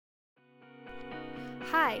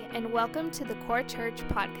Hi, and welcome to the Core Church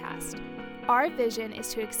podcast. Our vision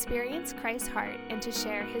is to experience Christ's heart and to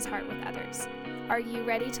share his heart with others. Are you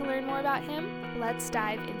ready to learn more about him? Let's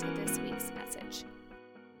dive into this week's message.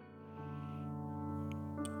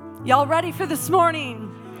 Y'all ready for this morning?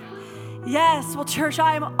 Yes, well, church,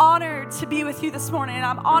 I am honored to be with you this morning, and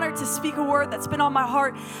I'm honored to speak a word that's been on my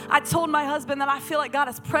heart. I told my husband that I feel like God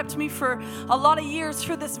has prepped me for a lot of years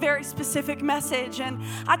for this very specific message, and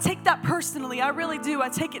I take that personally. I really do. I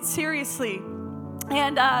take it seriously.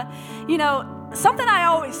 And, something I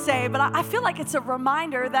always say, but I feel like it's a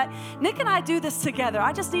reminder that Nick and I do this together.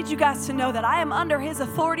 I just need you guys to know that I am under his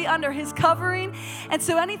authority, under his covering. And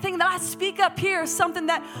so anything that I speak up here is something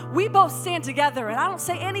that we both stand together. And I don't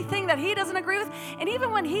say anything that he doesn't agree with. And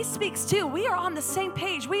even when he speaks too, we are on the same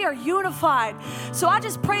page. We are unified. So I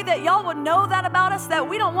just pray that y'all would know that about us, that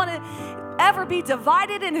we don't want to ever be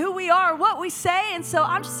divided in who we are or what we say. And so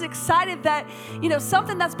I'm just excited that,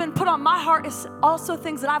 something that's been put on my heart is also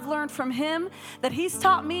things that I've learned from him, that he's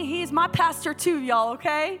taught me. He's my pastor too, y'all,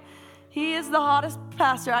 okay? He is the hottest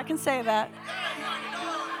pastor. I can say that.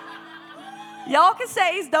 Y'all can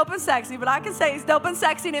say he's dope and sexy, but I can say he's dope and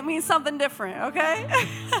sexy and it means something different, okay?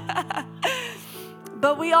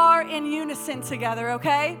 But we are in unison together,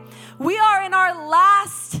 okay? We are in our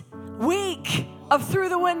last week of Through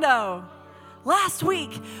the Window. Last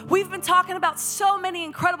week, we've been talking about so many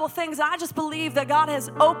incredible things. I just believe that God has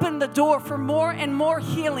opened the door for more and more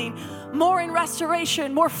healing, more in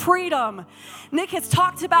restoration, more freedom. Nick has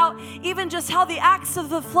talked about even just how the acts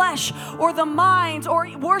of the flesh or the mind or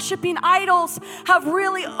worshiping idols have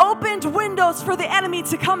really opened windows for the enemy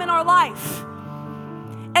to come in our life.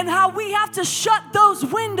 And how we have to shut those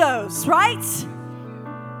windows, right?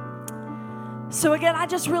 So again, I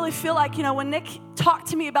just really feel like, when Nick talked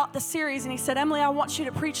to me about the series and he said, Emily, I want you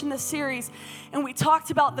to preach in this series. And we talked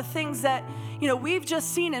about the things that, we've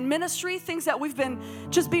just seen in ministry, things that we've been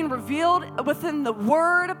just being revealed within the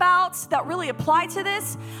word about that really apply to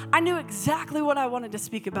this. I knew exactly what I wanted to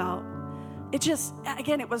speak about. It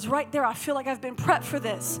was right there. I feel like I've been prepped for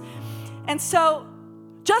this. And so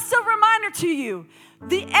just a reminder to you,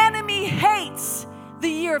 the enemy hates the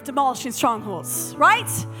year of demolishing strongholds, right?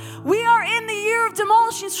 We are in the year of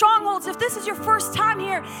demolishing strongholds. If this is your first time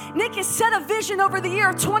here, Nick has set a vision over the year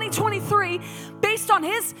of 2023 based on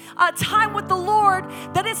his time with the Lord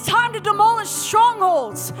that it's time to demolish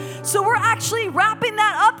strongholds. So we're actually wrapping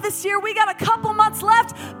that up this year. We got a couple months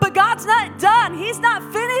left, but God's not done. He's not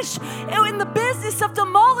finished in the business of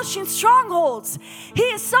demolishing strongholds. He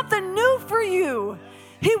has something new for you.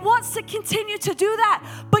 He wants to continue to do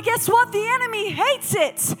that. But guess what? The enemy hates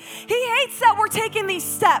it. He hates that we're taking these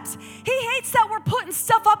steps. He hates that we're putting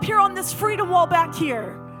stuff up here on this freedom wall back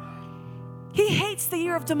here. He hates the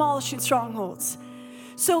year of demolishing strongholds.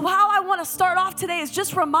 So how I want to start off today is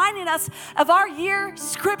just reminding us of our year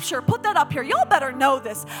scripture. Put that up here. Y'all better know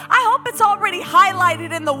this. I hope it's already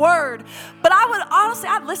highlighted in the word. But I would honestly,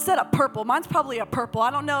 I'd list that up purple. Mine's probably a purple.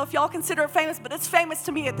 I don't know if y'all consider it famous, but it's famous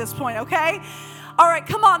to me at this point, okay? All right,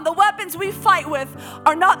 come on. The weapons we fight with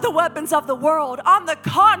are not the weapons of the world. On the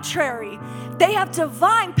contrary, they have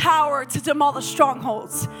divine power to demolish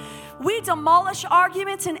strongholds. We demolish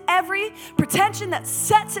arguments and every pretension that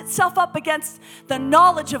sets itself up against the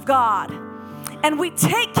knowledge of God. And we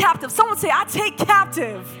take captive. Someone say, I take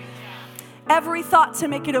captive every thought to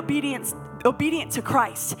make it obedient to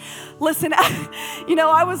Christ. Listen,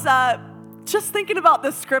 I was just thinking about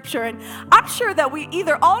this scripture, and I'm sure that we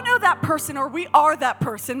either all know that person or we are that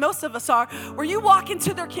person. Most of us are, where you walk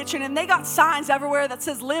into their kitchen and they got signs everywhere that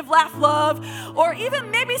says live, laugh, love, or even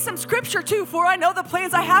maybe some scripture too, for I know the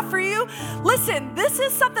plans I have for you. Listen, this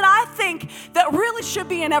is something I think that really should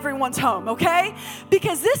be in everyone's home, okay?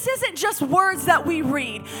 Because this isn't just words that we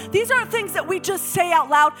read. These aren't things that we just say out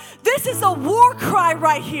loud. This is a war cry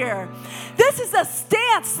right here. This is a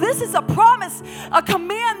stance. This is a promise, a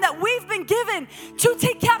command that we've been given to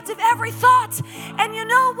take captive every thought. And you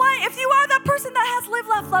know what? If you are that person that has live,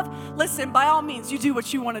 laugh, love, listen, by all means, you do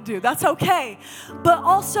what you want to do. That's okay. But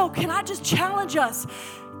also, can I just challenge us?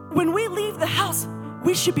 When we leave the house,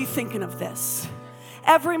 we should be thinking of this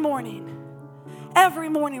every morning. Every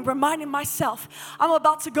morning, reminding myself, I'm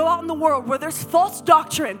about to go out in the world where there's false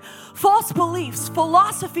doctrine, false beliefs,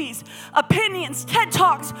 philosophies, opinions, TED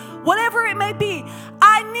Talks, whatever it may be.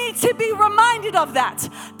 I need to be reminded of that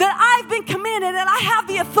I've been commanded and I have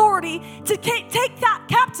the authority to take that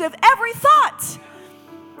captive every thought.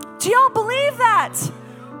 Do y'all believe that?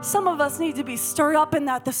 Some of us need to be stirred up in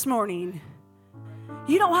that this morning.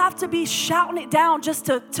 You don't have to be shouting it down just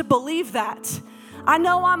to believe that. I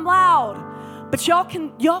know I'm loud. But y'all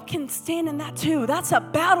can stand in that too. That's a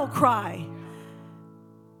battle cry.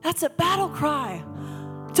 That's a battle cry.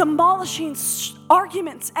 Demolishing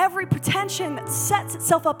arguments, every pretension that sets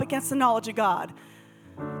itself up against the knowledge of God.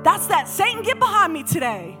 That's that. Satan, get behind me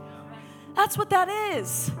today. That's what that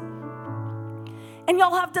is. And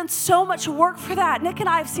y'all have done so much work for that. Nick and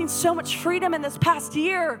I have seen so much freedom in this past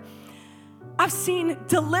year. I've seen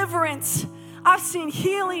deliverance. I've seen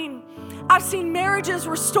healing. I've seen marriages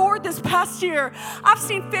restored this past year. I've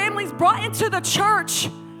seen families brought into the church.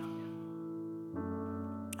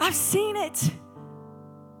 I've seen it.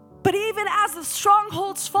 But even as the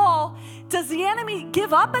strongholds fall, does the enemy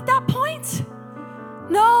give up at that point?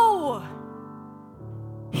 No.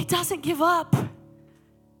 He doesn't give up.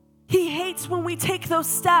 He hates when we take those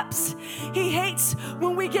steps. He hates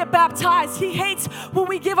when we get baptized. He hates when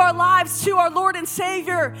we give our lives to our Lord and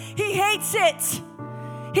Savior. He hates it.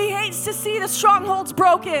 He hates to see the strongholds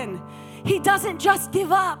broken. He doesn't just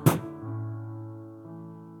give up.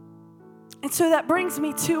 And so that brings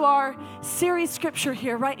me to our series scripture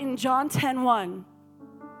here, right in John 10:1.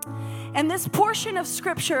 And this portion of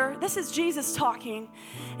scripture, this is Jesus talking,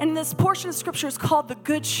 and this portion of scripture is called the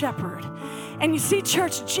Good Shepherd. And you see,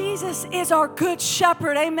 church, Jesus is our good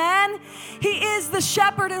shepherd, amen? He is the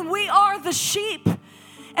shepherd and we are the sheep.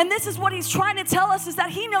 And this is what he's trying to tell us, is that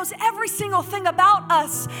he knows every single thing about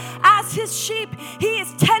us. As his sheep, he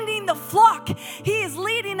is tending the flock. He is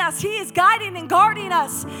leading us. He is guiding and guarding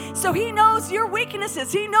us. So he knows your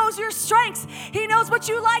weaknesses. He knows your strengths. He knows what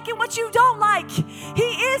you like and what you don't like. He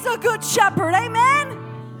is a good shepherd. Amen?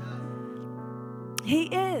 He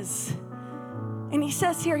is. And he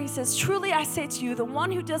says here, he says, truly I say to you, the one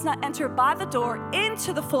who does not enter by the door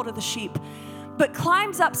into the fold of the sheep, but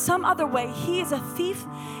climbs up some other way, he is a thief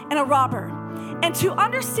and a robber. And to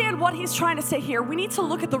understand what he's trying to say here, we need to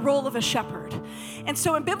look at the role of a shepherd. And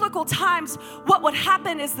so in biblical times, what would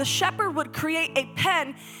happen is the shepherd would create a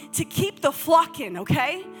pen to keep the flock in,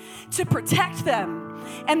 okay? To protect them.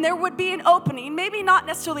 And there would be an opening, maybe not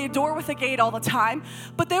necessarily a door with a gate all the time,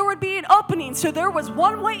 but there would be an opening. So there was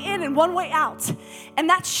one way in and one way out. And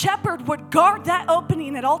that shepherd would guard that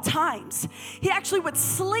opening at all times. He actually would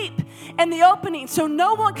sleep in the opening so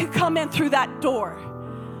no one could come in through that door.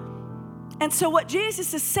 And so what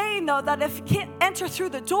Jesus is saying, though, that if you can't enter through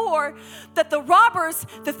the door, that the robbers,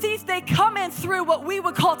 the thieves, they come in through what we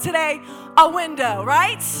would call today a window,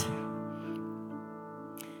 right?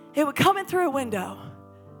 It would come in through a window.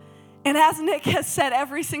 And as Nick has said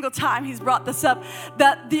every single time he's brought this up,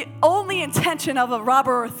 that the only intention of a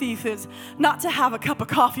robber or a thief is not to have a cup of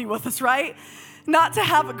coffee with us, right? Not to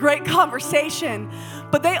have a great conversation,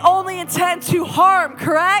 but they only intend to harm,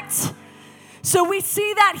 correct? So we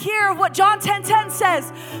see that here, what John 10:10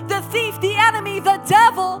 says, the thief, the enemy, the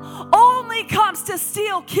devil only comes to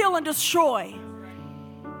steal, kill, and destroy.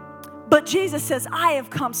 But Jesus says, I have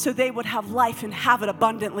come so they would have life and have it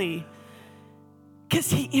abundantly.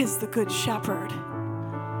 Because he is the good shepherd.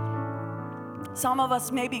 Some of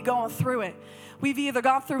us may be going through it. We've either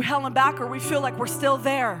gone through hell and back or we feel like we're still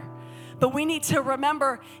there. But we need to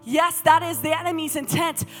remember, yes, that is the enemy's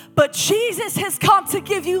intent, but Jesus has come to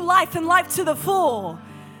give you life and life to the full.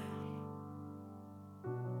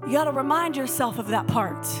 You got to remind yourself of that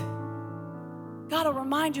part. Got to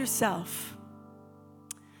remind yourself.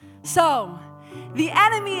 So, the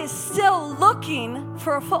enemy is still looking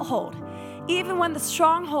for a foothold. Even when the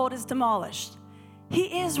stronghold is demolished,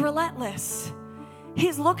 he is relentless.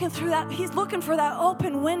 He's looking through that. He's looking for that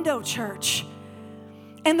open window, church.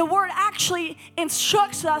 And the word actually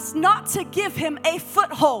instructs us not to give him a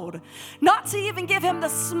foothold, not to even give him the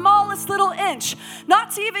smallest little inch,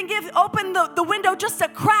 not to even open the window just a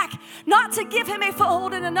crack, not to give him a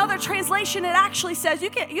foothold. In another translation, it actually says, you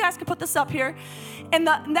guys can put this up here. In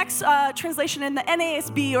the next translation, in the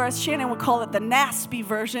NASB, or as Shannon would call it, the NASB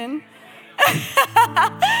version,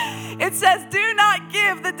 it says, do not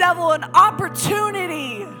give the devil an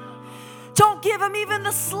opportunity. Don't give him even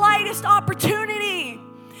the slightest opportunity.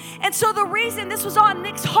 And so the reason this was on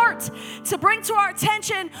Nick's heart to bring to our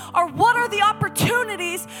attention are what are the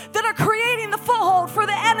opportunities that are creating the foothold for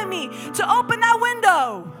the enemy to open that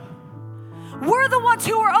window. We're the ones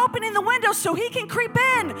who are opening the window so he can creep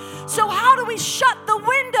in. So how do we shut the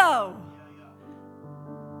window?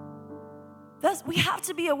 We have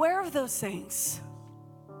to be aware of those things.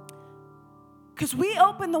 Because we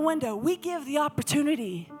open the window, we give the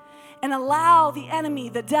opportunity and allow the enemy,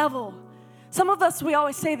 the devil. Some of us, we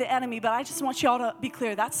always say the enemy, but I just want y'all to be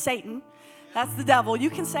clear. That's Satan. That's the devil. You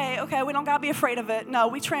can say, okay, we don't got to be afraid of it. No,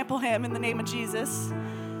 we trample him in the name of Jesus.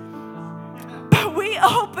 But we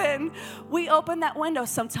open that window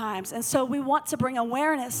sometimes. And so we want to bring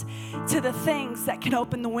awareness to the things that can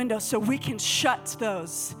open the window so we can shut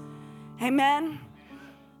those. Amen?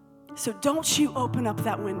 So don't you open up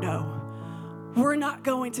that window. We're not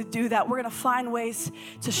going to do that. We're going to find ways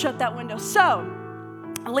to shut that window. So,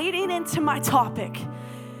 leading into my topic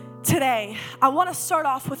today, I want to start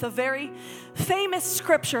off with a very famous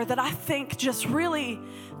scripture that I think just really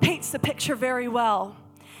paints the picture very well.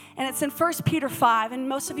 And it's in 1 Peter 5, and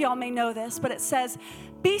most of y'all may know this, but it says,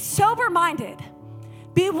 "Be sober-minded,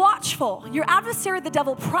 be watchful. Your adversary, the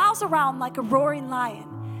devil, prowls around like a roaring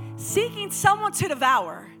lion, seeking someone to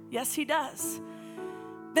devour." Yes, he does.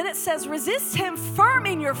 Then it says, "Resist him firm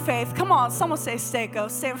in your faith." Come on, someone say Staco.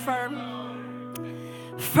 Stand firm.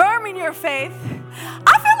 Firm in your faith.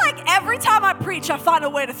 I feel like every time I preach, I find a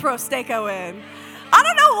way to throw Staco in. I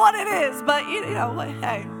don't know what it is, but you know,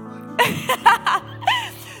 hey.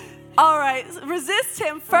 All right, resist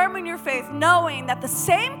him firm in your faith, knowing that the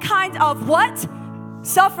same kind of what?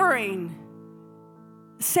 Suffering.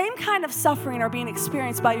 The same kind of suffering are being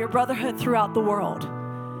experienced by your brotherhood throughout the world.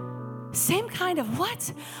 Same kind of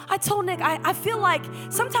what? I told Nick, I feel like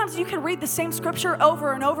sometimes you can read the same scripture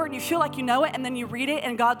over and over and you feel like you know it, and then you read it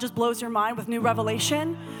and God just blows your mind with new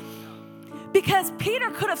revelation. Because Peter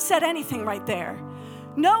could have said anything right there.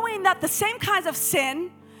 Knowing that the same kinds of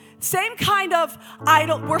sin, same kind of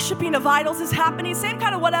worshiping of idols is happening, same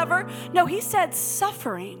kind of whatever. No, he said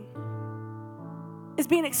suffering is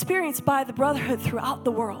being experienced by the brotherhood throughout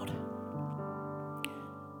the world.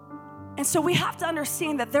 And so we have to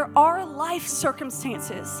understand that there are life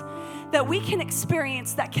circumstances that we can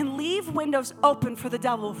experience that can leave windows open for the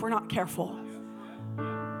devil if we're not careful.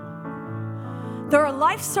 There are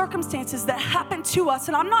life circumstances that happen to us,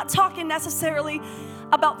 and I'm not talking necessarily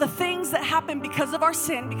about the things that happen because of our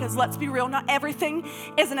sin, because let's be real, not everything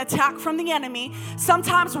is an attack from the enemy.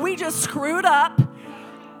 Sometimes we just screwed up,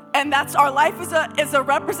 and that's our life is a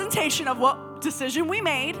representation of what decision we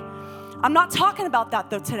made. I'm not talking about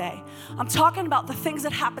that though today. I'm talking about the things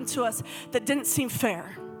that happened to us that didn't seem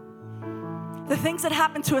fair. The things that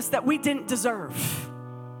happened to us that we didn't deserve.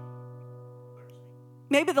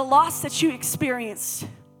 Maybe the loss that you experienced,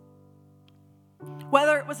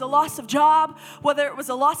 whether it was a loss of job, whether it was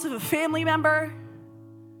a loss of a family member,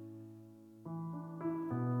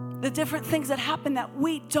 the different things that happen that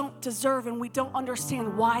we don't deserve and we don't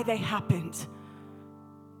understand why they happened.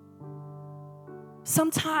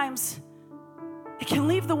 Sometimes it can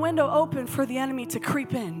leave the window open for the enemy to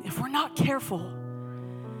creep in if we're not careful.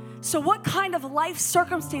 So what kind of life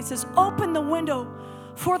circumstances open the window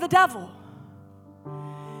for the devil?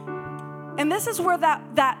 And this is where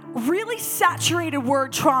that really saturated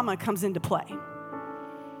word trauma comes into play.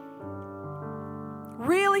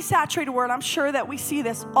 Really saturated word. I'm sure that we see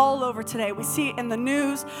this all over today. We see it in the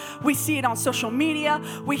news. We see it on social media.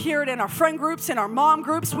 We hear it in our friend groups, in our mom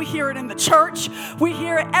groups. We hear it in the church. We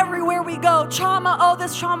hear it everywhere we go. Trauma. Oh,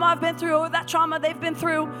 this trauma I've been through. Oh, that trauma they've been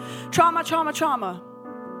through. Trauma, trauma, trauma.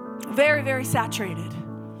 Very, very saturated.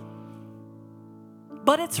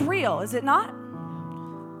 But it's real, is it not?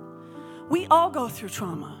 We all go through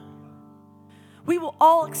trauma. We will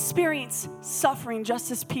all experience suffering, just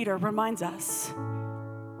as Peter reminds us.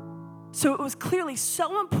 So it was clearly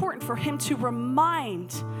so important for him to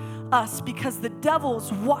remind us because the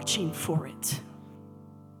devil's watching for it.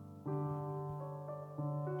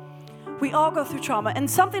 We all go through trauma. And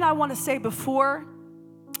something I want to say before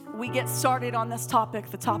we get started on this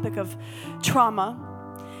topic, the topic of trauma,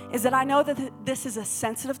 is that I know that this is a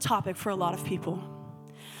sensitive topic for a lot of people.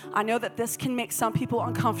 I know that this can make some people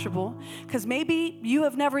uncomfortable because maybe you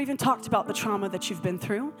have never even talked about the trauma that you've been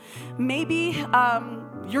through. Maybe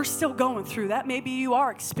you're still going through that. Maybe you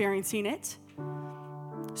are experiencing it.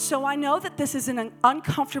 So I know that this is an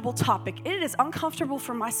uncomfortable topic. It is uncomfortable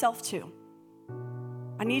for myself too.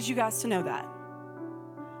 I need you guys to know that.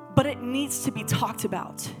 But it needs to be talked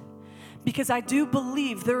about. Because I do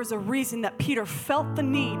believe there is a reason that Peter felt the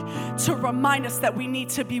need to remind us that we need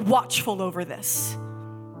to be watchful over this.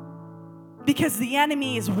 Because the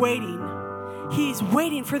enemy is waiting. He's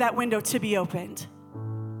waiting for that window to be opened.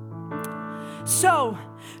 So,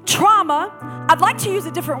 trauma, I'd like to use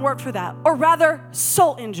a different word for that, or rather,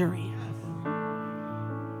 soul injury.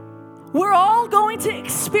 We're all going to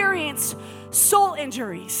experience soul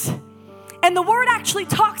injuries. And the word actually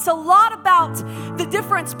talks a lot about the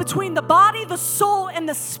difference between the body, the soul, and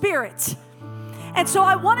the spirit. And so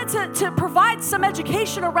I wanted to provide some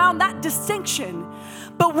education around that distinction.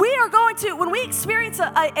 But we are going to, when we experience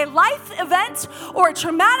a life event or a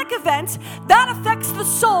traumatic event, that affects the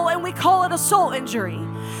soul, and we call it a soul injury.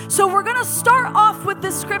 So we're going to start off with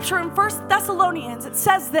this scripture in 1 Thessalonians. It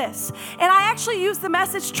says this, and I actually used the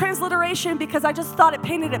Message transliteration because I just thought it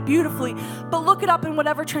painted it beautifully, but look it up in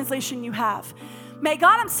whatever translation you have. May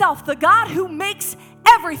God himself, the God who makes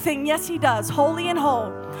everything. Yes, he does. Holy and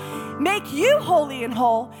whole. Make you holy and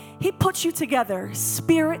whole. He puts you together,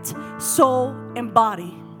 spirit, soul, and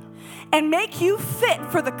body. And make you fit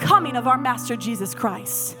for the coming of our Master Jesus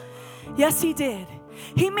Christ. Yes, he did.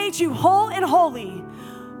 He made you whole and holy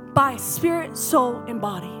by spirit, soul, and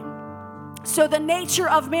body. So the nature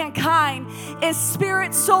of mankind is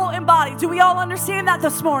spirit, soul, and body. Do we all understand that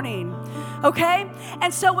this morning? Okay?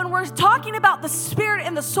 And so when we're talking about the spirit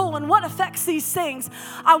and the soul and what affects these things,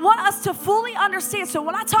 I want us to fully understand. So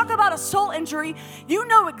when I talk about a soul injury, you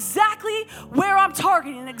know exactly where I'm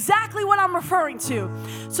targeting, exactly what I'm referring to.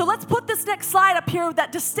 So let's put this next slide up here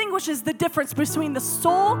that distinguishes the difference between the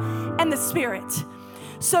soul and the spirit.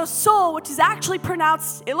 So soul, which is actually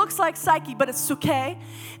pronounced, it looks like psyche, but it's suke,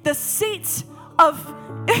 the seat of...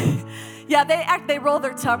 Yeah, they roll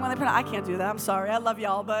their tongue when they pronounce. I can't do that. I'm sorry. I love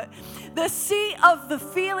y'all. But the seat of the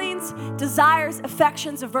feelings, desires,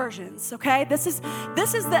 affections, aversions, okay? This is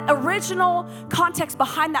the original context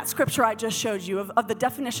behind that scripture I just showed you of the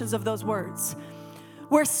definitions of those words.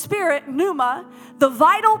 Where spirit, pneuma, the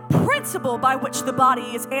vital principle by which the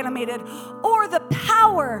body is animated, or the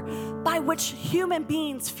power by which human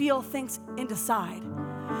beings feel, think, and decide.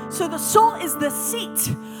 So the soul is the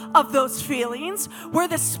seat of those feelings, where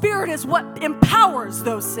the spirit is what empowers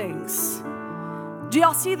those things. Do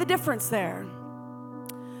y'all see the difference there?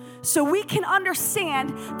 So we can understand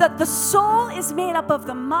that the soul is made up of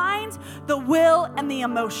the mind, the will, and the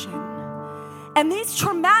emotion. And these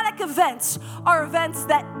traumatic events are events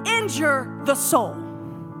that injure the soul.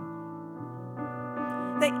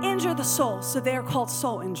 They injure the soul, so they are called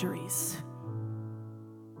soul injuries.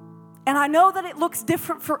 And I know that it looks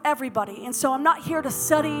different for everybody. And so I'm not here to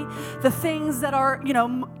study the things that are,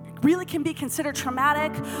 really can be considered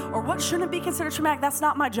traumatic or what shouldn't be considered traumatic. That's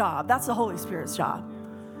not my job. That's the Holy Spirit's job.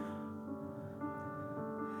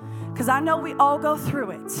 Because I know we all go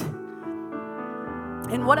through it.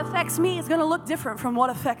 And what affects me is going to look different from what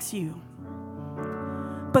affects you.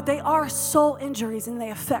 But they are soul injuries and they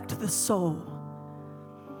affect the soul.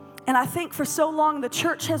 And I think for so long the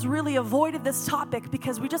church has really avoided this topic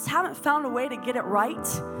because we just haven't found a way to get it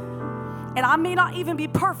right. And I may not even be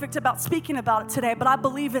perfect about speaking about it today, but I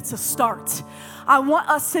believe it's a start. I want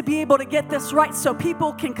us to be able to get this right so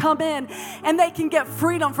people can come in and they can get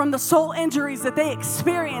freedom from the soul injuries that they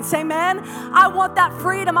experience. Amen? I want that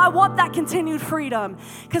freedom. I want that continued freedom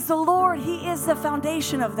because the Lord, He is the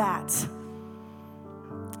foundation of that.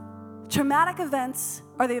 Traumatic events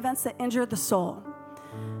are the events that injure the soul.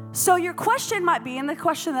 So your question might be, and the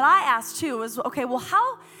question that I asked too is, okay, well,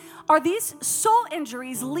 how are these soul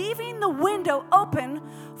injuries leaving the window open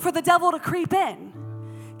for the devil to creep in?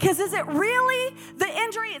 Because is it really the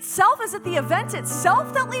injury itself? Is it the event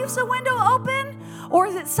itself that leaves the window open? Or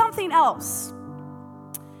is it something else?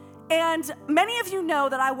 And many of you know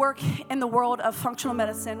that I work in the world of functional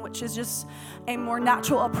medicine, which is just a more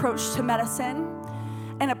natural approach to medicine.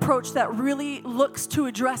 An approach that really looks to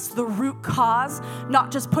address the root cause,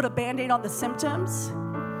 not just put a Band-Aid on the symptoms.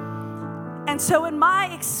 And so in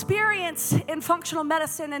my experience in functional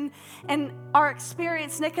medicine and our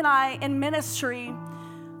experience, Nick and I, in ministry,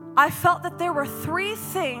 I felt that there were 3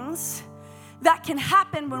 things that can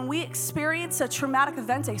happen when we experience a traumatic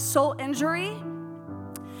event, a soul injury,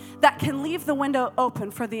 that can leave the window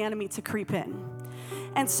open for the enemy to creep in.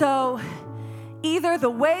 And so either the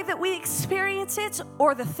way that we experience it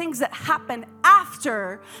or the things that happen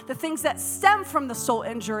after, the things that stem from the soul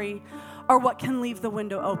injury, are what can leave the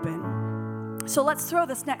window open. So let's throw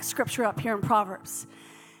this next scripture up here in Proverbs.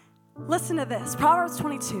 Listen to this, Proverbs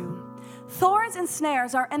 22. Thorns and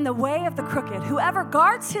snares are in the way of the crooked. Whoever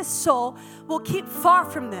guards his soul will keep far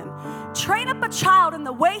from them. Train up a child in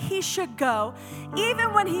the way he should go.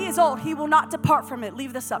 Even when he is old, he will not depart from it.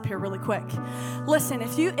 Leave this up here really quick. Listen,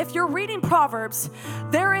 if you're reading Proverbs,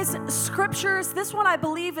 there is scriptures. This one I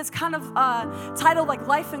believe is kind of titled like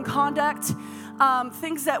Life and Conduct,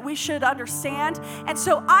 things that we should understand. And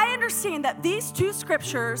so I understand that these 2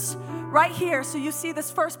 scriptures right here, so you see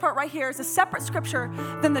this first part right here, is a separate scripture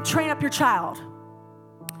than the train up your child.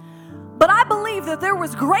 But I believe that there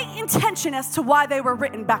was great intention as to why they were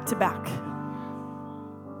written back to back.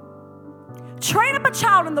 Train up a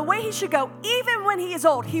child in the way he should go, even when he is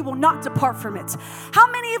old, he will not depart from it.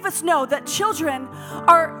 How many of us know that children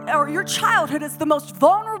or your childhood is the most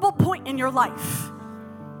vulnerable point in your life?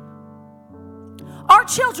 Our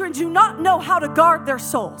children do not know how to guard their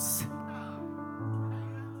souls.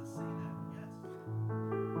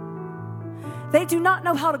 They do not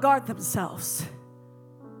know how to guard themselves.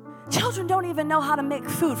 Children don't even know how to make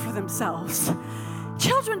food for themselves.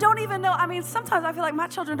 children don't even know. I mean, sometimes I feel like my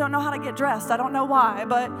children don't know how to get dressed. I don't know why,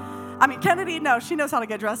 but I mean, Kennedy, no, she knows how to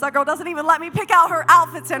get dressed. That girl doesn't even let me pick out her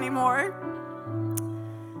outfits anymore.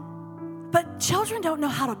 But children don't know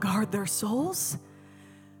how to guard their souls.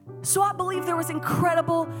 So I believe there was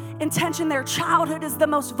incredible intention there. Childhood is the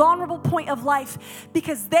most vulnerable point of life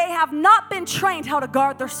because they have not been trained how to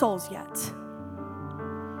guard their souls yet.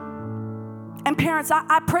 And parents,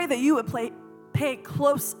 I pray that you would pay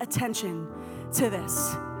close attention to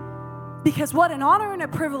this. Because what an honor and a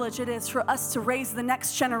privilege it is for us to raise the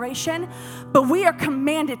next generation, but we are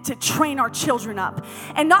commanded to train our children up.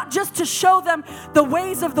 And not just to show them the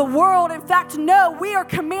ways of the world. In fact, no, we are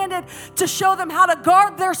commanded to show them how to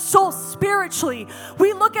guard their soul spiritually.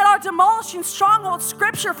 We look at our demolishing stronghold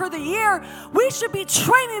scripture for the year. We should be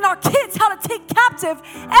training our kids how to take captive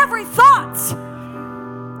every thought.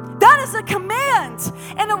 That is a command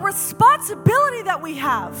and a responsibility that we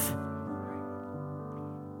have.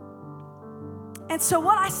 And so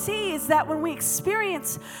what I see is that when we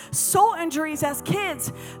experience soul injuries as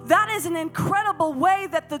kids, that is an incredible way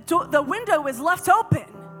that the window is left open.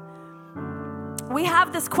 We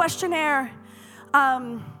have this questionnaire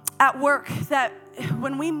at work that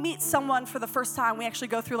when we meet someone for the first time, we actually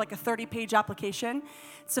go through like a 30-page application.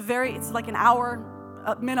 It's like an hour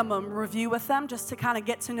minimum review with them just to kind of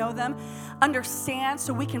get to know them, understand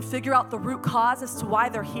so we can figure out the root cause as to why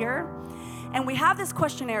they're here. And we have this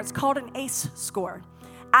questionnaire. It's called an ACE score,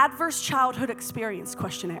 Adverse Childhood Experience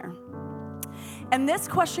Questionnaire. And this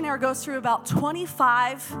questionnaire goes through about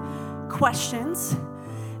 25 questions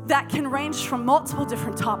that can range from multiple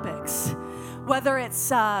different topics, whether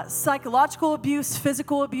it's psychological abuse,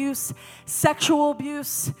 physical abuse, sexual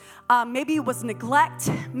abuse, maybe it was neglect,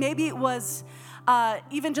 maybe it was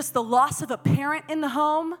even just the loss of a parent in the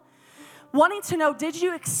home. Wanting to know, did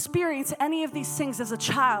you experience any of these things as a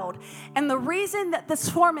child? And the reason that this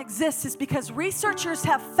form exists is because researchers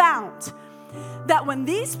have found that when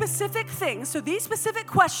these specific things, so these specific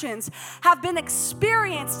questions have been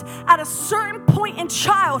experienced at a certain point in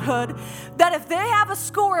childhood, that if they have a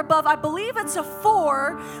score above, I believe it's a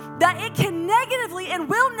 4, that it can negatively and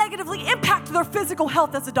will negatively impact their physical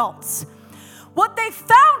health as adults. What they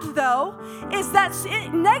found, though, is that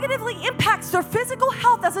it negatively impacts their physical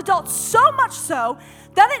health as adults, so much so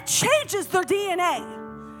that it changes their DNA,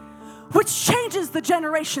 which changes the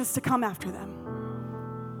generations to come after them.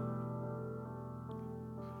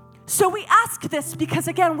 So we ask this because,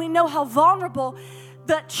 again, we know how vulnerable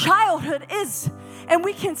that childhood is. And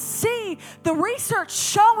we can see the research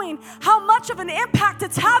showing how much of an impact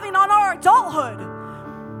it's having on our adulthood.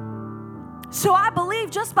 So I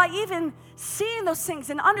believe just by even seeing those things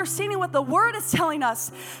and understanding what the Word is telling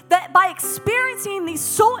us, that by experiencing these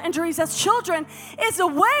soul injuries as children is a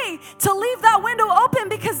way to leave that window open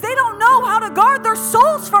because they don't know how to guard their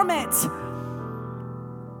souls from it.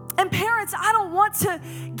 And parents, I don't want to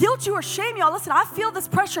guilt you or shame you. Listen, I feel this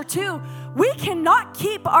pressure too. We cannot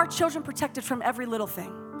keep our children protected from every little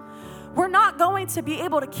thing. We're not going to be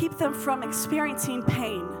able to keep them from experiencing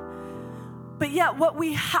pain. But yet what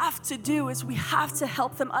we have to do is we have to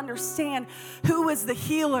help them understand who is the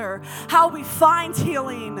healer, how we find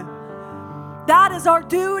healing. That is our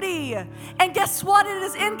duty. And guess what? It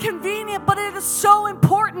is inconvenient, but it is so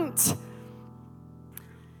important.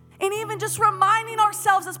 And even just reminding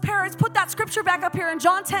ourselves as parents, put that scripture back up here in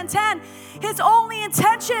John 10:10. His only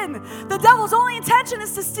intention, the devil's only intention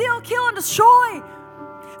is to steal, kill, and destroy.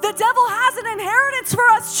 The devil has an inheritance for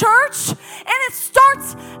us, church, and it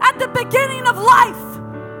starts at the beginning of life.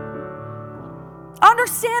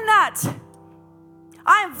 Understand that.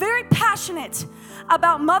 I am very passionate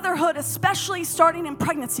about motherhood, especially starting in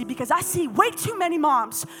pregnancy, because I see way too many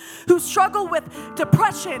moms who struggle with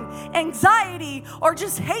depression, anxiety, or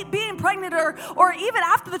just hate being pregnant, or even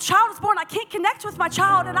after the child is born, I can't connect with my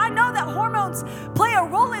child. And I know that hormones play a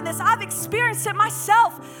role in this. I've experienced it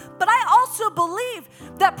myself. But I also believe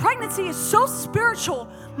that pregnancy is so spiritual.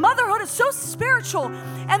 Motherhood is so spiritual.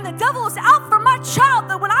 And the devil is out for my child,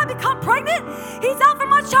 that when I become pregnant, he's out for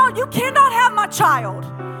my child. You cannot have my child.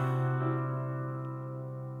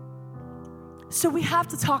 So we have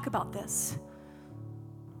to talk about this.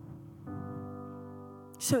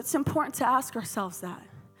 So it's important to ask ourselves that.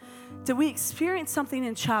 Did we experience something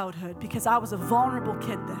in childhood? Because I was a vulnerable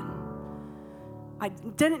kid then. I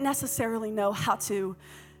didn't necessarily know how to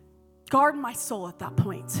guard my soul at that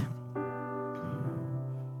point.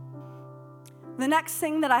 The next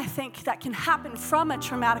thing that I think that can happen from a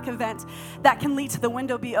traumatic event that can lead to the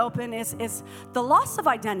window be open is the loss of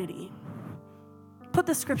identity. Put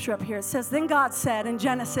the scripture up here. It says, then God said in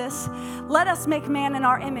Genesis, let us make man in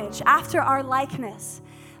our image, after our likeness.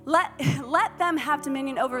 Let them have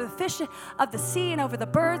dominion over the fish of the sea and over the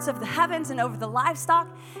birds of the heavens and over the livestock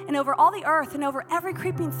and over all the earth and over every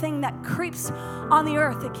creeping thing that creeps on the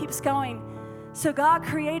earth. It keeps going. So God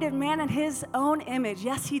created man in his own image.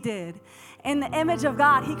 Yes, he did. In the image of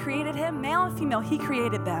God, he created him. Male and female, he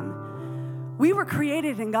created them. We were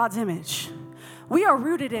created in God's image. We are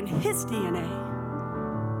rooted in his DNA.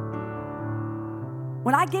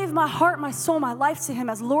 When I gave my heart, my soul, my life to him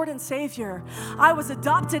as Lord and Savior, I was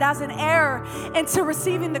adopted as an heir into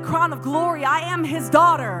receiving the crown of glory. I am his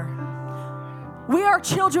daughter. We are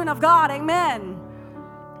children of God. Amen.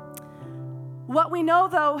 What we know,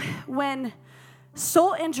 though, when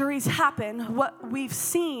soul injuries happen, what we've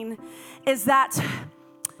seen is that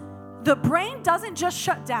the brain doesn't just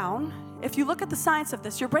shut down. If you look at the science of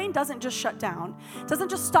this, your brain doesn't just shut down. It doesn't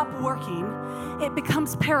just stop working. It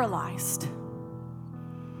becomes paralyzed.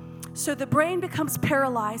 So the brain becomes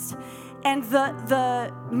paralyzed, and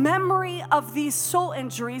the memory of these soul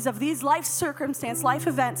injuries, of these life circumstances, life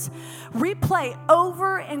events, replay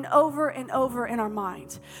over and over and over in our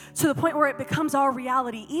mind to the point where it becomes our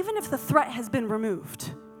reality, even if the threat has been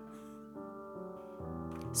removed.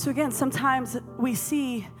 So again, sometimes we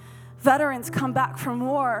see veterans come back from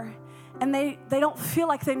war, and they don't feel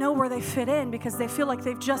like they know where they fit in because they feel like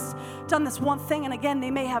they've just done this one thing. And again,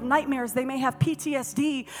 they may have nightmares. They may have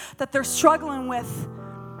PTSD that they're struggling with,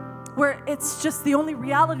 where it's just the only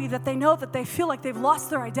reality that they know, that they feel like they've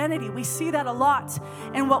lost their identity. We see that a lot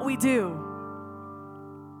in what we do.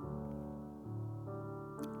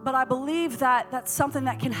 But I believe that that's something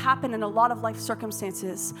that can happen in a lot of life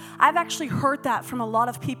circumstances. I've actually heard that from a lot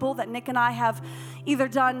of people that Nick and I have either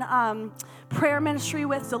done prayer ministry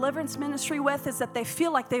with, deliverance ministry with, is that they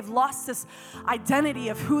feel like they've lost this identity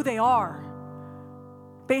of who they are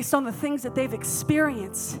based on the things that they've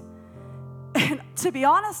experienced. And to be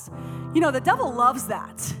honest, the devil loves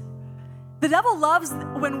that. The devil loves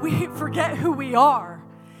when we forget who we are.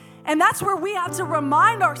 And that's where we have to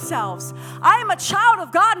remind ourselves, I am a child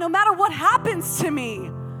of God no matter what happens to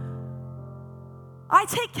me. I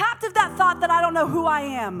take captive that thought that I don't know who I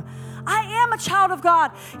am. I am a child of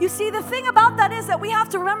God. You see, the thing about that is that we have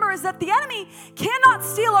to remember is that the enemy cannot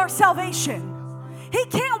steal our salvation. He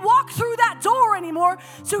can't walk through that door anymore,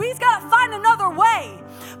 so he's got to find another way.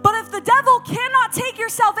 But if the devil cannot take your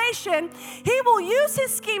salvation, he will use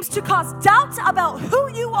his schemes to cause doubt about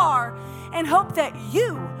who you are and hope that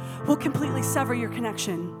you will completely sever your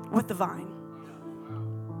connection with the vine.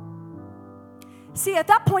 See, at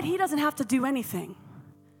that point, he doesn't have to do anything.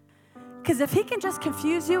 Because if he can just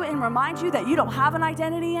confuse you and remind you that you don't have an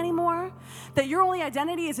identity anymore, that your only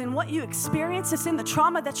identity is in what you experience, it's in the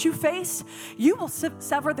trauma that you face, you will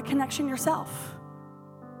sever the connection yourself.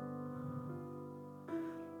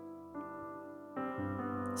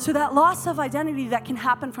 So that loss of identity that can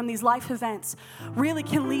happen from these life events really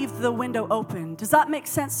can leave the window open. Does that make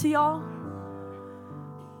sense to y'all?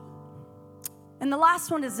 And the last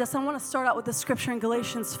one is this. I want to start out with the scripture in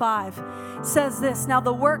Galatians 5. It says this: now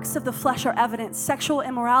the works of the flesh are evident: sexual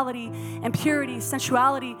immorality, impurity,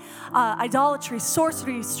 sensuality, idolatry,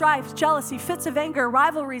 sorcery, strife, jealousy, fits of anger,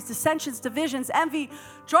 rivalries, dissensions, divisions, envy,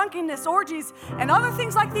 drunkenness, orgies, and other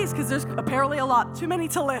things like these, because there's apparently a lot, too many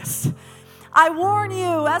to list. I warn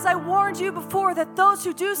you, as I warned you before, that those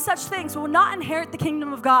who do such things will not inherit the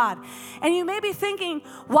kingdom of God. And you may be thinking,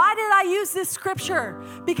 why did I use this scripture?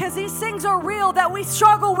 Because these things are real that we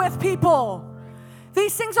struggle with, people.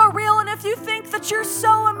 These things are real, and if you think that you're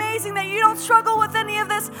so amazing that you don't struggle with any of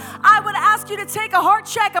this, I would ask you to take a heart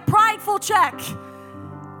check, a prideful check.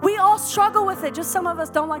 We all struggle with it, just some of us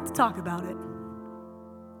don't like to talk about it.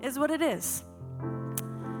 Is what it is.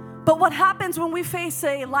 But what happens when we face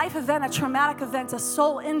a life event, a traumatic event, a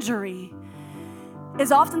soul injury,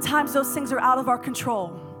 is oftentimes those things are out of our control.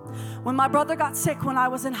 When my brother got sick when I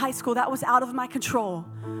was in high school, that was out of my control.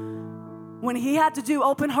 When he had to do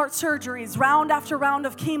open heart surgeries, round after round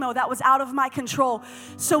of chemo, that was out of my control.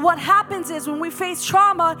 So what happens is when we face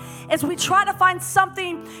trauma is we try to find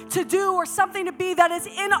something to do or something to be that is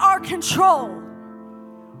in our control.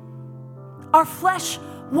 Our flesh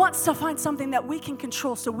wants to find something that we can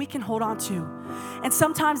control so we can hold on to. And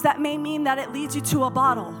sometimes that may mean that it leads you to a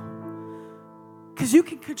bottle, because you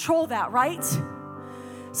can control that, right?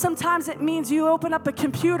 Sometimes it means you open up a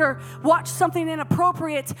computer, watch something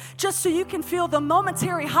inappropriate just so you can feel the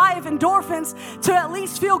momentary high of endorphins to at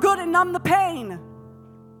least feel good and numb the pain.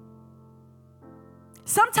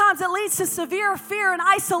 Sometimes it leads to severe fear and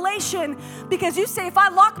isolation because you say, if I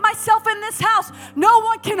lock myself in this house, no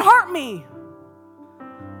one can hurt me.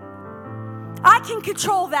 I can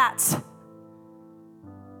control that.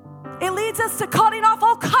 It leads us to cutting off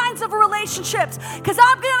all kinds of relationships because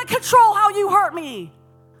I'm going to control how you hurt me.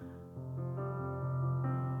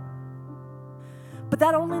 But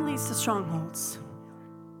that only leads to strongholds.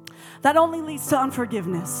 That only leads to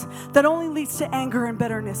unforgiveness. That only leads to anger and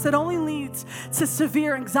bitterness. That only leads to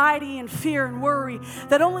severe anxiety and fear and worry.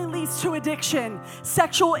 That only leads to addiction,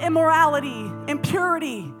 sexual immorality,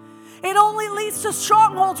 impurity. It only leads to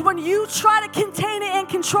strongholds when you try to contain it and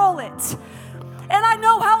control it. And I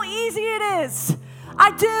know how easy it is.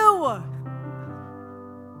 I do.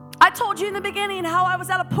 I told you in the beginning how I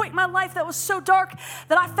was at a point in my life that was so dark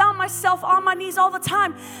that I found myself on my knees all the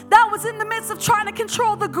time. That was in the midst of trying to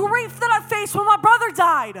control the grief that I faced when my brother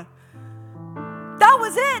died. That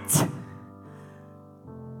was it.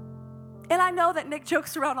 And I know that Nick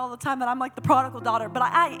jokes around all the time that I'm like the prodigal daughter, but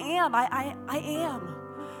I am.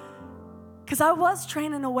 Because I was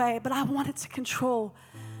training away, but I wanted to control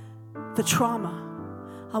the trauma.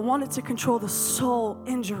 I wanted to control the soul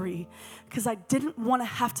injury because I didn't want to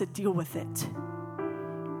have to deal with it.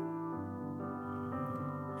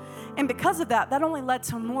 And because of that only led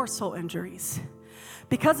to more soul injuries.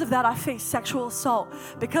 Because of that, I faced sexual assault.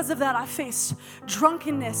 Because of that, I faced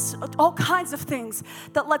drunkenness, all kinds of things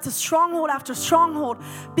that led to stronghold after stronghold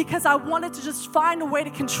because I wanted to just find a way to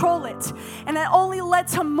control it. And it only led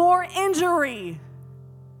to more injury.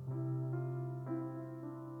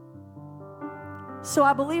 So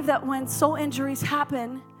I believe that when soul injuries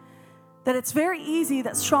happen, that it's very easy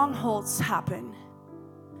that strongholds happen.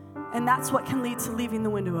 And that's what can lead to leaving the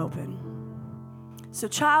window open. So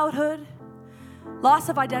childhood, loss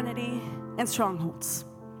of identity, and strongholds.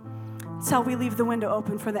 That's how we leave the window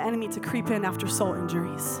open for the enemy to creep in after soul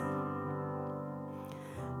injuries.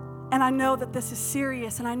 And I know that this is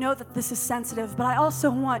serious, and I know that this is sensitive, but I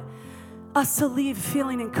also want us to leave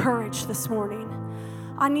feeling encouraged this morning.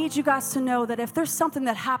 I need you guys to know that if there's something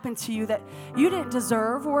that happened to you that you didn't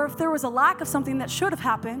deserve, or if there was a lack of something that should have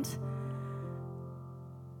happened,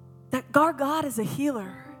 that our God is a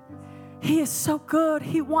healer. He is so good.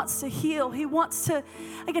 He wants to heal. He wants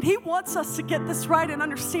us to get this right and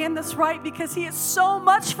understand this right because He is so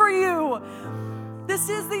much for you. This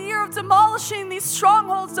is the year of demolishing these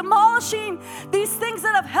strongholds, demolishing these things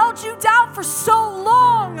that have held you down for so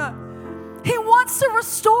long. He wants to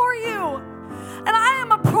restore you. And I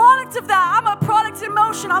am a product of that. I'm a product in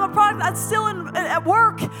motion. I'm a product that's still at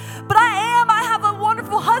work. But I have a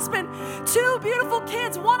wonderful husband, 2 beautiful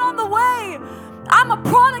kids, 1 on the way. I'm a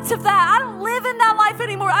product of that. I don't live in that life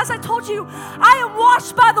anymore. As I told you, I am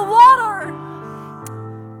washed by the water.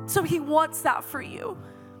 So He wants that for you.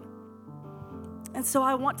 And so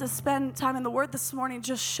I want to spend time in the Word this morning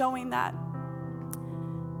just showing that.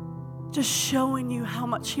 Just showing you how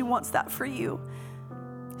much He wants that for you.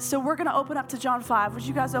 So we're going to open up to John 5. Would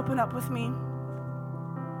you guys open up with me?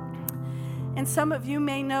 And some of you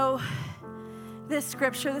may know this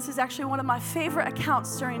scripture. This is actually one of my favorite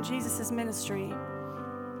accounts during Jesus' ministry.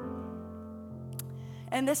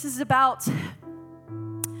 And this is about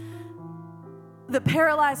the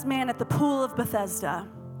paralyzed man at the pool of Bethesda.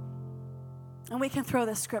 And we can throw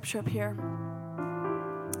this scripture up here.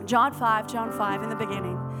 John 5 in the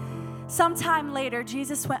beginning. Sometime later,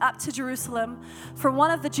 Jesus went up to Jerusalem for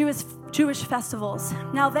one of the Jewish festivals.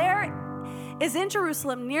 Now there is in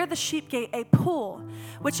Jerusalem near the sheep gate a pool,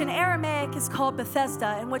 which in Aramaic is called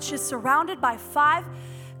Bethesda, and which is surrounded by 5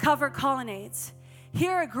 covered colonnades.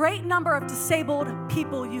 Here a great number of disabled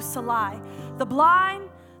people used to lie. The blind,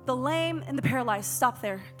 the lame, and the paralyzed. Stop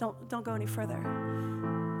there. Don't go any further.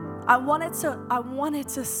 I wanted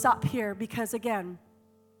to stop here because, again,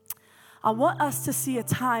 I want us to see a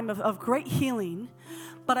time of great healing,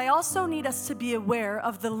 but I also need us to be aware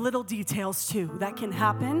of the little details too that can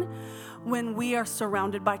happen when we are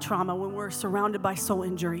surrounded by trauma, when we're surrounded by soul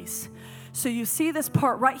injuries. So you see this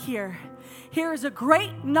part right here. Here is a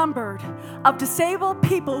great number of disabled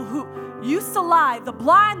people who used to lie, the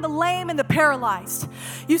blind, the lame, and the paralyzed.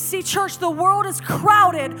 You see, church, the world is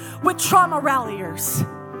crowded with trauma ralliers.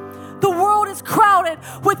 The world is crowded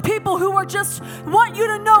with people who are just want you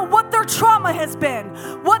to know what their trauma has been,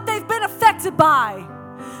 what they've been affected by.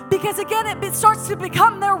 Because again, it starts to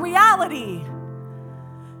become their reality.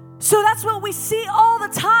 So that's what we see all the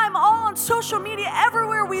time, all on social media,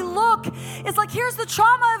 everywhere we look. It's like, here's the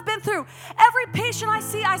trauma I've been through. Every patient I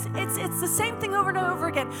see, it's the same thing over and over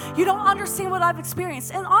again. You don't understand what I've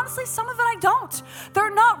experienced. And honestly, some of it I don't.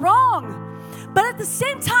 They're not wrong. But at the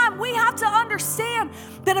same time, we have to understand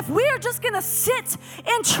that if we are just going to sit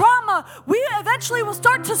in trauma, we eventually will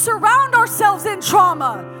start to surround ourselves in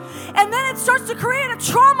trauma. And then it starts to create a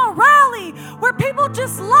trauma rally where people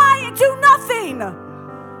just lie and do nothing.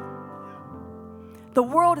 The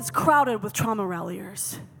world is crowded with trauma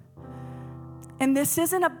ralliers. And this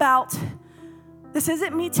isn't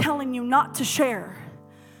me telling you not to share,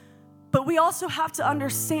 but we also have to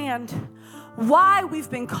understand why we've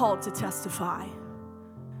been called to testify.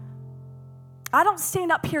 I don't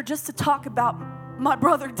stand up here just to talk about my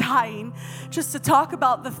brother dying, just to talk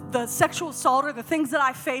about the sexual assault or the things that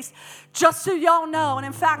I faced, just so y'all know. And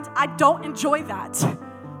in fact, I don't enjoy that.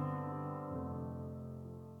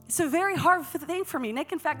 It's a very hard thing for me.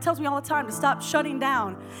 Nick, in fact, tells me all the time to stop shutting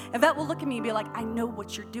down. Yvette will look at me and be like, I know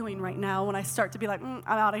what you're doing right now, when I start to be like, I'm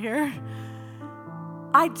out of here.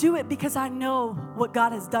 I do it because I know what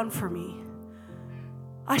God has done for me.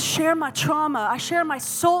 I share my trauma. I share my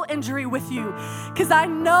soul injury with you because I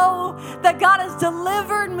know that God has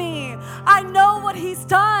delivered me. I know what He's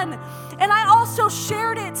done. And I also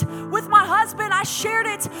shared it with my husband. I shared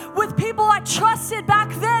it with people I trusted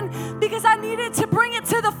back then because I needed to bring it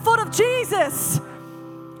to the foot of Jesus.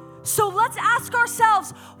 So let's ask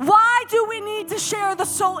ourselves, why do we need to share the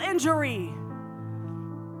soul injury?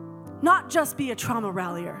 Not just be a trauma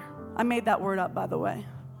rallier. I made that word up, by the way.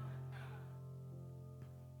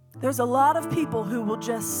 There's a lot of people who will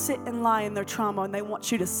just sit and lie in their trauma, and they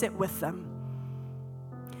want you to sit with them.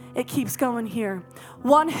 It keeps going here.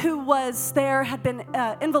 One who was there had been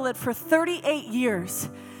invalid for 38 years.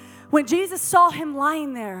 When Jesus saw him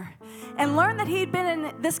lying there and learned that he'd been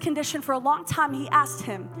in this condition for a long time, he asked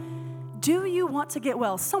him, do you want to get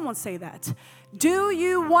well? Someone say that. Do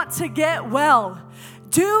you want to get well?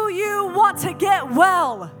 Do you want to get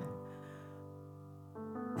well?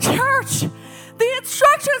 Church, the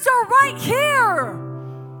instructions are right here.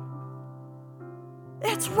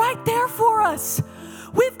 It's right there for us.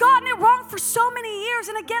 We've gotten it wrong for so many years.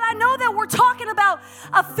 And again, I know that we're talking about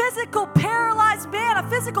a physical paralyzed man, a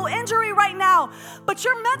physical injury right now. But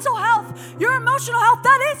your mental health, your emotional health,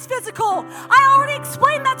 that is physical. I already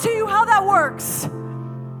explained that to you, how that works.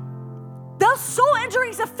 Those soul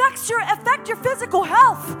injuries affect your physical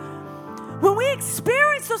health. When we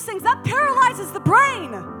experience those things, that paralyzes the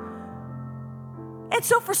brain. And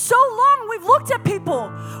so for so long, we've looked at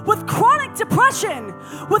people with chronic depression,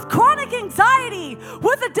 with chronic anxiety,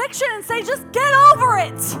 with addiction, and say, just get over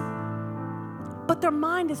it. But their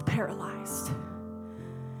mind is paralyzed.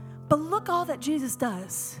 But look all that Jesus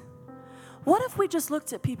does. What if we just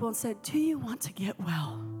looked at people and said, do you want to get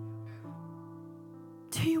well?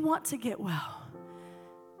 Do you want to get well?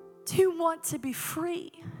 Do you want to be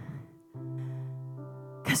free?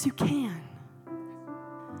 Because you can.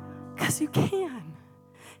 Because you can.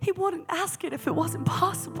 He wouldn't ask it if it wasn't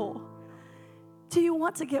possible. Do you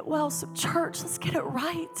want to get well? So church, let's get it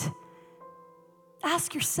right.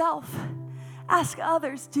 Ask yourself. Ask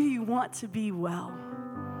others, do you want to be well?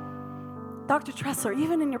 Dr. Tressler,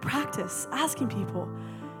 even in your practice, asking people,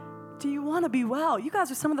 do you want to be well? You guys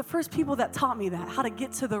are some of the first people that taught me that, how to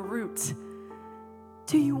get to the root.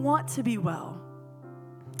 Do you want to be well?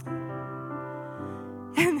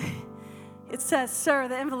 And it says, sir,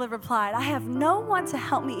 the invalid replied, I have no one to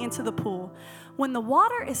help me into the pool when the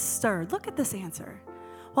water is stirred. Look at this answer.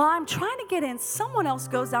 While I'm trying to get in, someone else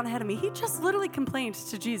goes down ahead of me. He just literally complained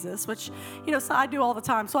to Jesus, which, so I do all the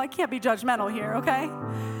time, so I can't be judgmental here, okay?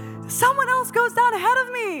 Someone else goes down ahead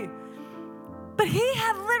of me. But he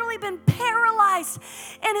had literally been paralyzed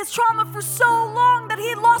in his trauma for so long that he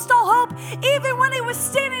had lost all hope, even when he was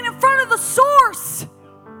standing in front of the source.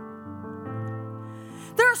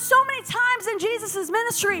 There are so many times in Jesus'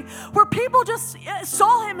 ministry where people just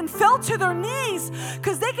saw him and fell to their knees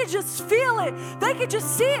because they could just feel it. They could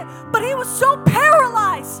just see it. But he was so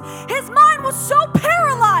paralyzed. His mind was so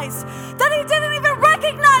paralyzed that he didn't even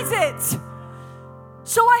recognize it.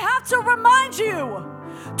 So I have to remind you,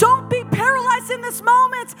 don't be paralyzed in this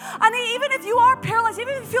moment. I mean, even if you are paralyzed,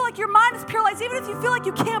 even if you feel like your mind is paralyzed, even if you feel like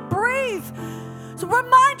you can't breathe, so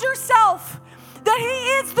remind yourself that he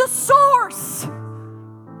is the source.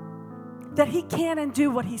 That he can and do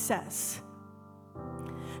what he says.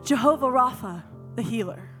 Jehovah Rapha, the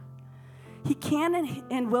healer. He can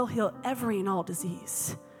and will heal every and all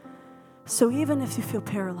disease. So even if you feel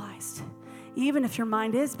paralyzed, even if your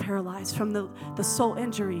mind is paralyzed from the soul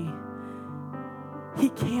injury, he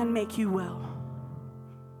can make you well.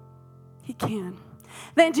 He can.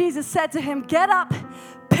 Then Jesus said to him, get up,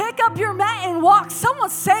 pick up your mat and walk. Someone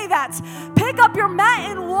say that. Pick up your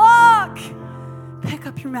mat and walk. Pick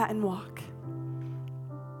up your mat and walk.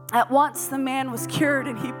 At once the man was cured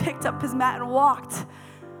and he picked up his mat and walked.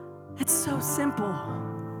 It's so simple.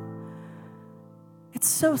 It's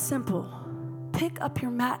so simple. Pick up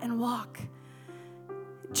your mat and walk.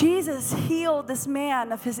 Jesus healed this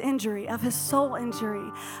man of his injury, of his soul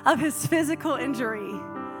injury, of his physical injury.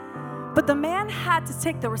 But the man had to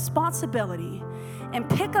take the responsibility and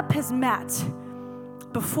pick up his mat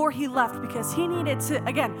before he left, because he needed to,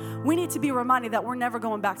 again, we need to be reminded that we're never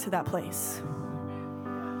going back to that place.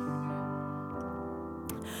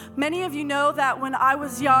 Many of you know that when I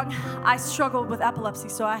was young, I struggled with epilepsy,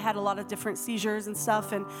 so I had a lot of different seizures and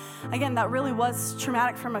stuff, and again, that really was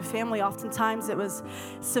traumatic for my family. Oftentimes, it was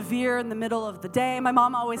severe in the middle of the day. My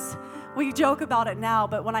mom always, we joke about it now,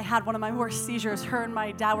 but when I had one of my worst seizures, her and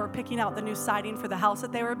my dad were picking out the new siding for the house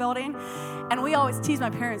that they were building, and we always tease my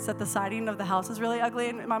parents that the siding of the house is really ugly,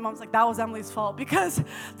 and my mom's like, that was Emily's fault, because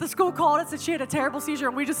the school called us and she had a terrible seizure,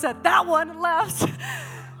 and we just said, that one, and left.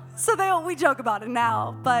 So we joke about it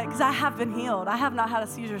now, but because I have been healed. I have not had a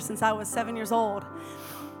seizure since I was 7 years old.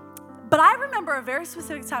 But I remember a very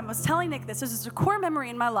specific time. I was telling Nick this. This is a core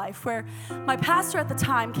memory in my life where my pastor at the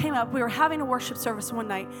time came up. We were having a worship service one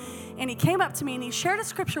night, and he came up to me, and he shared a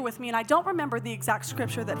scripture with me, and I don't remember the exact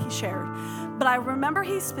scripture that he shared, but I remember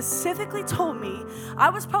he specifically told me,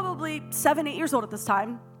 I was probably 7, 8 years old at this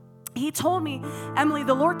time. He told me, Emily,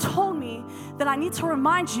 the Lord told me that I need to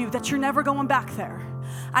remind you that you're never going back there.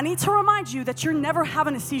 I need to remind you that you're never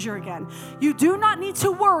having a seizure again. You do not need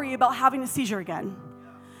to worry about having a seizure again.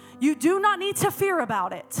 You do not need to fear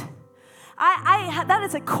about it. That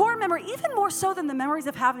is a core memory, even more so than the memories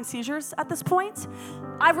of having seizures at this point.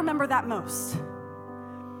 I remember that most.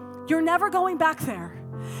 You're never going back there.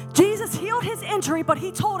 Jesus healed his injury, but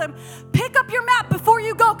he told him, pick up your mat before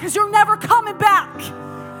you go, because you're never coming back.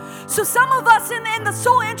 So some of us in the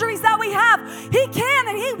soul injuries that we have, he can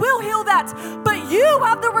and he will heal that. But you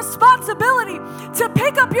have the responsibility to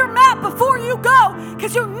pick up your mat before you go,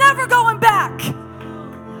 because you're never going back.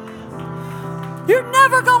 You're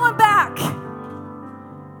never going back.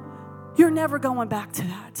 You're never going back to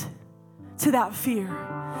that fear,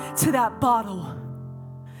 to that bottle,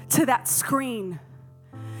 to that screen,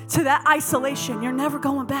 to that isolation. You're never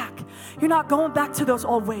going back. You're not going back to those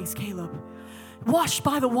old ways, Caleb. Washed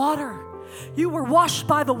by the water. You were washed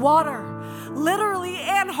by the water, literally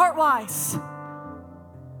and heart-wise.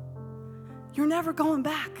 You're never going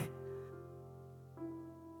back.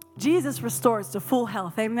 Jesus restores to full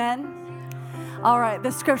health. Amen. All right,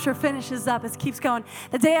 this scripture finishes up. It keeps going.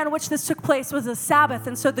 The day on which this took place was a Sabbath,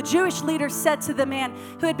 and so the Jewish leaders said to the man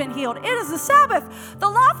who had been healed, it is the Sabbath. The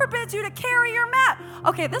law forbids you to carry your mat.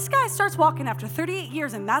 Okay, this guy starts walking after 38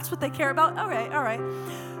 years, and that's what they care about? Okay, all right.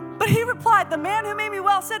 But he replied, the man who made me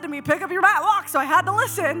well said to me, pick up your mat, walk. So I had to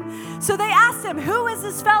listen. So they asked him, who is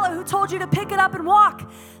this fellow who told you to pick it up and walk?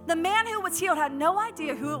 The man who was healed had no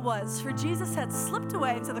idea who it was, for Jesus had slipped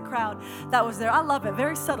away into the crowd that was there. I love it.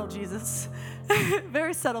 Very subtle, Jesus.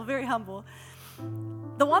 Very subtle, very humble.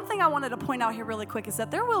 The one thing I wanted to point out here really quick is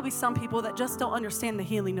that there will be some people that just don't understand the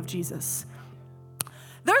healing of Jesus.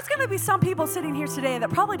 There's going to be some people sitting here today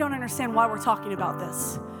that probably don't understand why we're talking about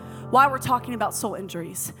this, why we're talking about soul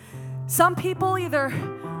injuries. Some people either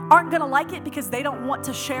aren't going to like it because they don't want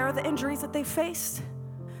to share the injuries that they faced.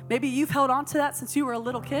 Maybe you've held on to that since you were a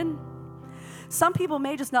little kid. Some people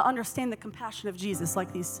may just not understand the compassion of Jesus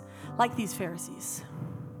like these Pharisees.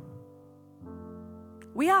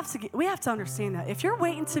 We have to understand that. If you're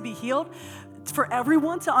waiting to be healed, for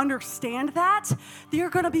everyone to understand that, you're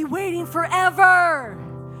going to be waiting forever.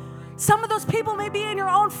 Some of those people may be in your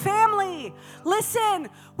own family. Listen,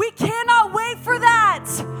 we cannot wait for that.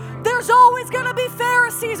 There's always going to be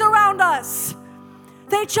Pharisees around us.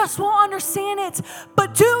 They just won't understand it.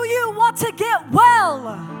 But do you want to get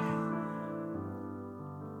well?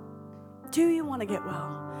 Do you want to get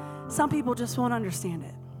well? Some people just won't understand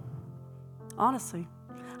it. Honestly.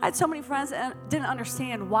 I had so many friends that didn't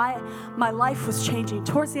understand why my life was changing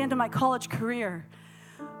towards the end of my college career.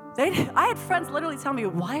 I had friends literally tell me,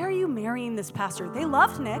 why are you marrying this pastor? They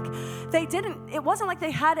loved Nick. It wasn't like they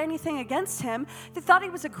had anything against him. They thought he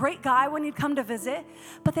was a great guy when he'd come to visit,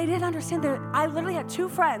 but they didn't understand that. I literally had 2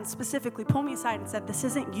 friends specifically pull me aside and said, this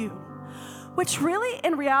isn't you. Which really,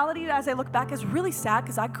 in reality, as I look back, is really sad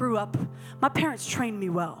because I grew up, my parents trained me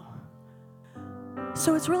well.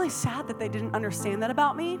 So it's really sad that they didn't understand that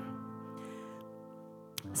about me.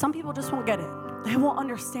 Some people just won't get it. They won't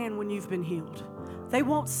understand when you've been healed. They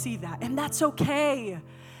won't see that, and that's okay.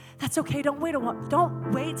 That's okay. Don't wait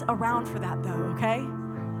around for that, though, okay?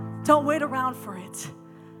 Don't wait around for it.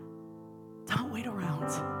 Don't wait around.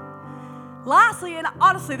 Lastly, and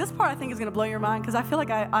honestly, this part I think is going to blow your mind because I feel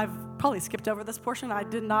like I've probably skipped over this portion. I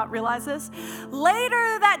did not realize this.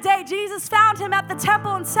 Later that day, Jesus found him at the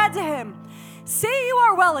temple and said to him, "See, you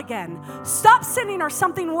are well again. Stop sinning or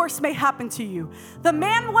something worse may happen to you." The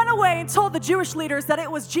man went away and told the Jewish leaders that it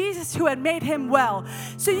was Jesus who had made him well.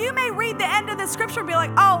 So you may read the end of the scripture and be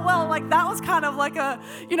like, oh, well, like that was kind of like a,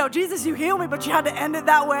 Jesus, you healed me, but you had to end it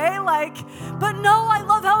that way. But no, I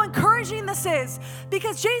love how encouraging this is,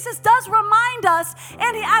 because Jesus does remind us,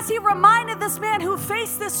 and as he reminded this man who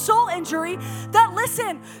faced this soul injury, that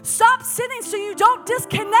listen, stop sinning so you don't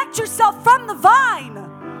disconnect yourself from the vine.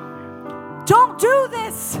 Don't do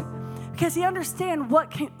this, because he understood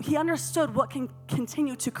what can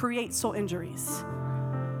continue to create soul injuries.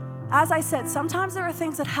 As I said, sometimes there are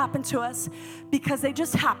things that happen to us because they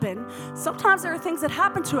just happen. Sometimes there are things that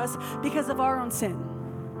happen to us because of our own sin.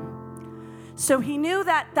 So he knew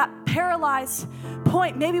that paralyzed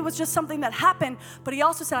point maybe was just something that happened, but he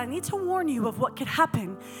also said, I need to warn you of what could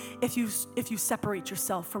happen if you separate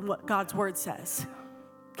yourself from what God's word says.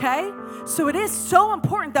 Okay? So it is so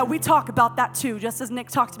important that we talk about that too, just as Nick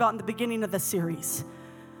talked about in the beginning of the series.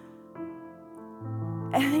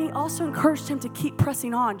 And he also encouraged him to keep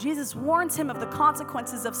pressing on. Jesus warns him of the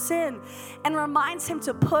consequences of sin and reminds him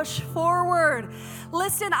to push forward.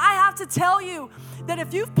 Listen, I have to tell you that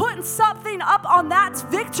if you've put something up on that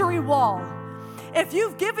victory wall, if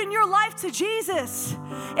you've given your life to Jesus,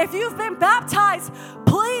 if you've been baptized,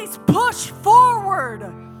 please push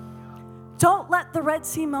forward. Don't let the Red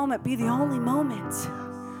Sea moment be the only moment.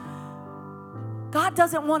 God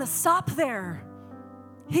doesn't want to stop there.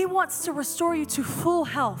 He wants to restore you to full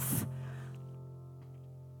health.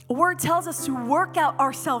 The word tells us to work out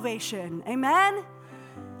our salvation. Amen?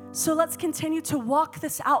 So let's continue to walk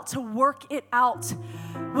this out, to work it out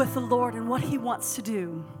with the Lord and what he wants to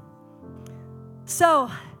do. So,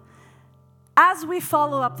 as we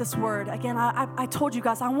follow up this word, again, I told you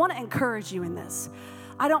guys, I want to encourage you in this.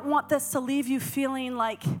 I don't want this to leave you feeling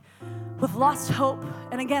like with lost hope.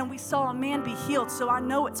 And again, we saw a man be healed, so I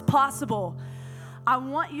know it's possible. I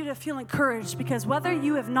want you to feel encouraged, because whether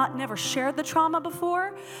you have never shared the trauma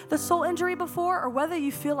before, the soul injury before, or whether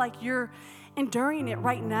you feel like you're enduring it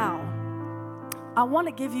right now, I want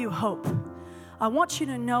to give you hope. I want you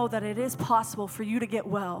to know that it is possible for you to get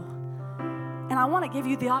well. And I want to give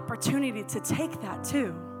you the opportunity to take that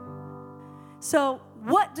too. So,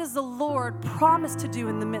 what does the Lord promise to do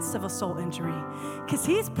in the midst of a soul injury? Because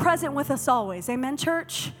he's present with us always. Amen,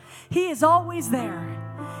 church? He is always there.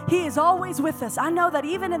 He is always with us. I know that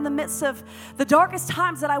even in the midst of the darkest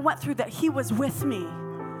times that I went through, that he was with me.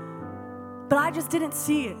 But I just didn't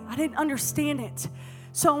see it. I didn't understand it.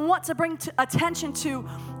 So I want to bring attention to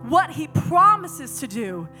what he promises to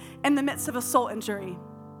do in the midst of a soul injury.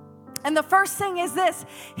 And the first thing is this: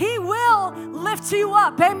 he will lift you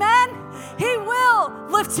up. Amen? He will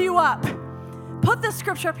lift you up. Put this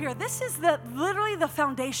scripture up here. This is literally the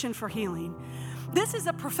foundation for healing. This is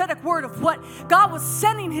a prophetic word of what God was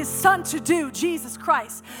sending his son to do, Jesus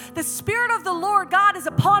Christ. The Spirit of the Lord God is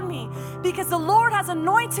upon me, because the Lord has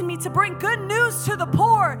anointed me to bring good news to the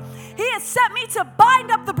poor. He has sent me to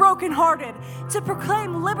bind up the brokenhearted, to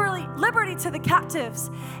proclaim liberty to the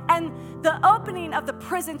captives, and the opening of the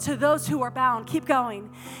prison to those who are bound. Keep going.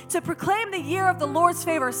 To proclaim the year of the Lord's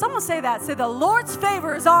favor. Someone say that. Say, the Lord's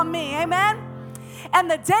favor is on me. Amen? And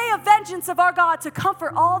the day of vengeance of our God, to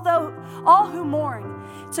comfort all who mourn,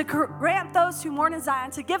 to grant those who mourn in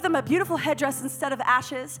Zion, to give them a beautiful headdress instead of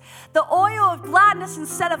ashes, the oil of gladness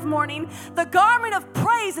instead of mourning, the garment of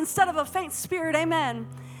praise instead of a faint spirit. Amen.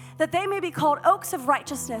 That they may be called oaks of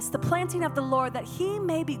righteousness, the planting of the Lord, that he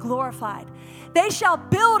may be glorified. They shall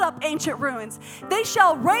build up ancient ruins. They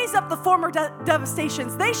shall raise up the former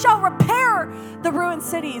devastations. They shall repair the ruined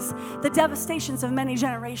cities, the devastations of many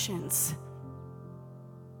generations.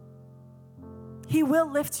 He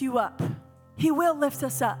will lift you up. He will lift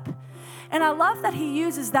us up. And I love that he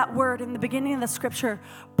uses that word in the beginning of the scripture,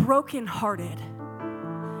 brokenhearted.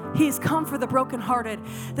 He's come for the brokenhearted.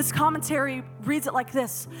 This commentary reads it like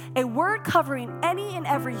this: a word covering any and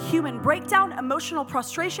every human breakdown, emotional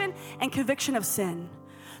prostration, and conviction of sin.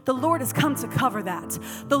 The Lord has come to cover that.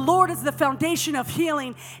 The Lord is the foundation of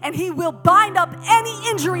healing, and he will bind up any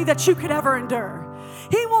injury that you could ever endure.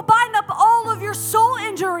 He will bind up all of your soul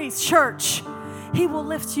injuries, church. He will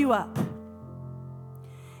lift you up.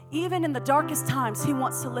 Even in the darkest times, he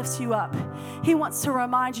wants to lift you up. He wants to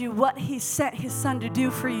remind you what he sent his son to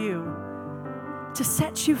do for you, to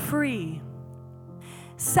set you free.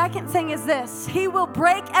 Second thing is this: he will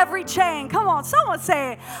break every chain. Come on, someone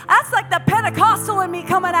say it. That's like the Pentecostal in me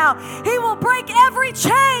coming out. He will break every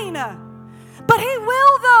chain. But he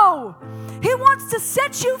will, though. He wants to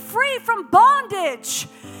set you free from bondage.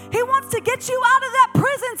 He wants to get you out of that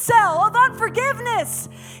prison cell of unforgiveness.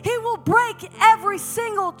 He will break every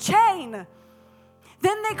single chain.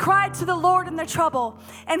 Then they cried to the Lord in their trouble,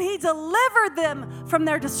 and He delivered them from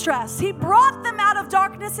their distress. He brought them out of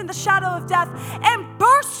darkness and the shadow of death and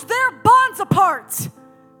burst their bonds apart.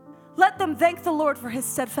 Let them thank the Lord for His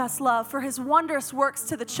steadfast love, for His wondrous works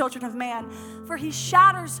to the children of man. For He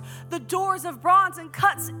shatters the doors of bronze and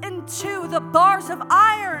cuts into the bars of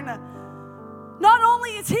iron. Not only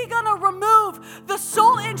is He going to remove the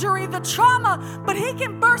soul injury, the trauma, but He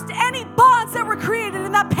can burst any bonds that were created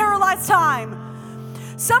in that paralyzed time.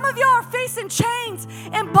 Some of you are facing chains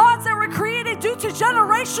and bonds that were created due to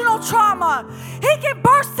generational trauma. He can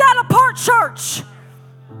burst that apart, church.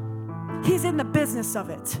 He's in the business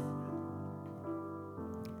of it.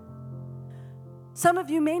 Some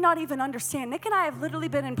of you may not even understand. Nick and I have literally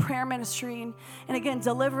been in prayer ministry and again,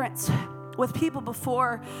 deliverance with people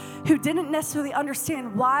before who didn't necessarily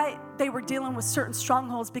understand why they were dealing with certain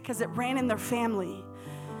strongholds because it ran in their family.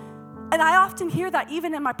 And I often hear that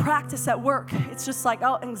even in my practice at work. It's just like,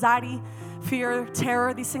 oh, anxiety, fear,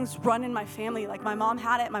 terror, these things run in my family. Like my mom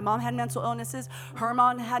had it. My mom had mental illnesses. Her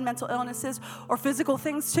mom had mental illnesses or physical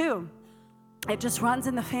things too. It just runs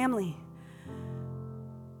in the family.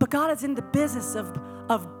 But God is in the business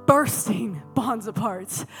of bursting bonds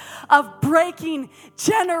apart, of breaking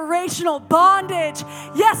generational bondage.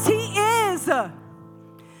 Yes, He is.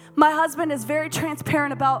 My husband is very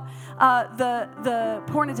transparent about the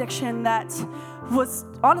porn addiction that was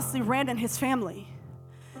honestly ran in his family.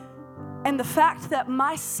 And the fact that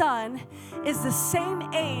my son is the same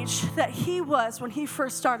age that he was when he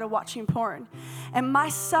first started watching porn. And my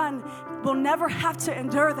son will never have to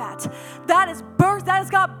endure that. That is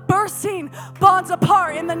God bursting bonds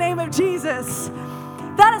apart in the name of Jesus.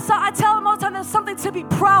 I tell him all the time, there's something to be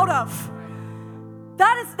proud of.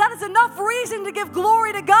 That is enough reason to give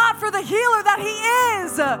glory to God for the healer that He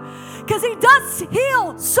is. Because He does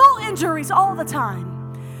heal soul injuries all the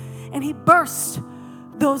time. And He bursts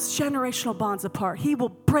those generational bonds apart. He will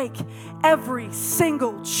break every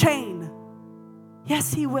single chain.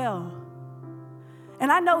 Yes, He will.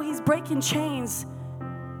 And I know He's breaking chains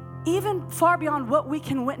even far beyond what we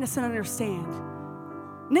can witness and understand.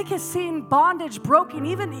 Nick has seen bondage broken.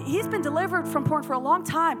 Even he's been delivered from porn for a long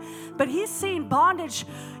time, but he's seen bondage,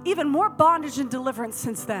 even more bondage and deliverance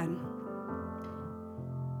since then.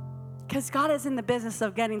 Because God is in the business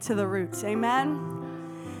of getting to the roots. Amen?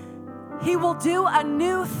 He will do a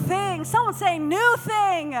new thing. Someone say new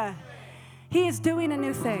thing. He is doing a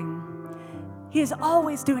new thing. He is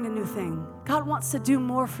always doing a new thing. God wants to do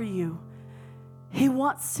more for you. He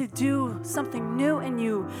wants to do something new in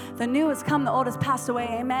you. The new has come, the old has passed away.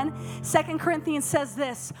 Amen. 2 Corinthians says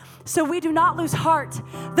this, so we do not lose heart.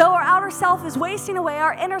 Though our outer self is wasting away,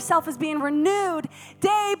 our inner self is being renewed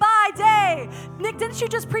day by day. Nick, didn't you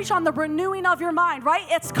just preach on the renewing of your mind, right?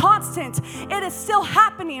 It's constant. It is still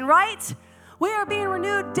happening, right? We are being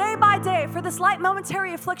renewed day by day, for this light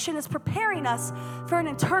momentary affliction is preparing us for an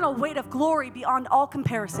eternal weight of glory beyond all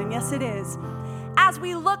comparison. Yes, it is. As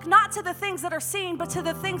we look not to the things that are seen, but to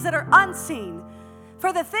the things that are unseen.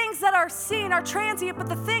 For the things that are seen are transient, but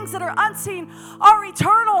the things that are unseen are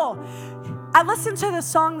eternal. I listened to this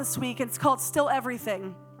song this week, and it's called Still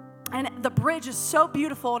Everything. And the bridge is so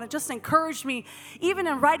beautiful, and it just encouraged me, even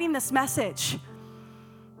in writing this message.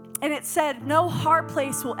 And it said, no hard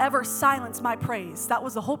place will ever silence my praise. That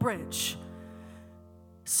was the whole bridge.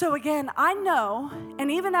 So again, I know,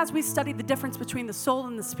 and even as we study the difference between the soul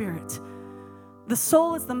and the spirit, the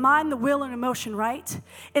soul is the mind, the will, and emotion, right?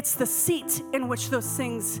 It's the seat in which those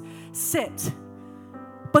things sit.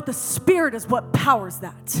 But the spirit is what powers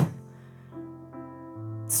that.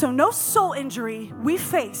 So no soul injury we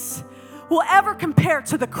face will ever compare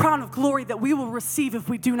to the crown of glory that we will receive if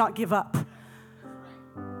we do not give up.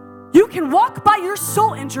 You can walk by your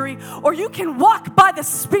soul injury, or you can walk by the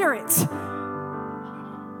Spirit.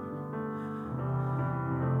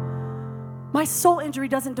 My soul injury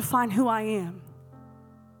doesn't define who I am.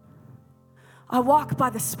 I walk by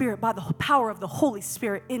the Spirit, by the power of the Holy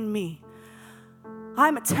Spirit in me. I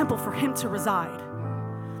am a temple for Him to reside.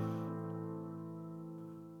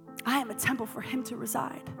 I am a temple for Him to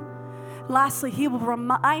reside. Lastly, He will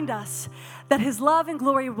remind us that His love and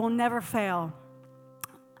glory will never fail.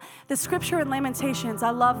 The scripture in Lamentations,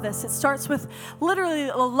 I love this. It starts with literally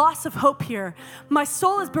a loss of hope here. My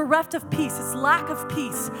soul is bereft of peace. It's lack of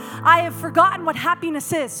peace. I have forgotten what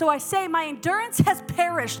happiness is. So I say my endurance has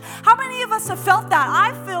perished. How many of us have felt that?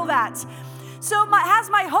 I feel that. So has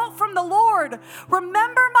my hope from the Lord.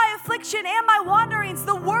 Remember my affliction and my wanderings,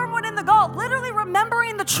 the wormwood and the gall. Literally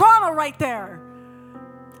remembering the trauma right there.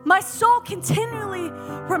 My soul continually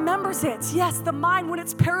remembers it. Yes, the mind, when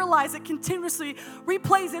it's paralyzed, it continuously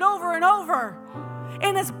replays it over and over.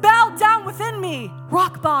 And it's bowed down within me,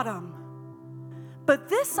 rock bottom. But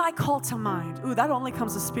this I call to mind. Ooh, that only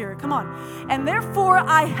comes with spirit. Come on. And therefore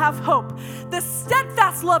I have hope. The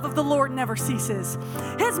steadfast love of the Lord never ceases.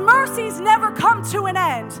 His mercies never come to an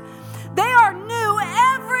end. They are new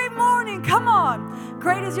every morning. Come on.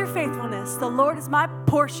 Great is your faithfulness. The Lord is my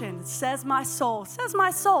portion, says my soul. Says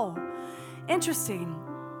my soul. Interesting.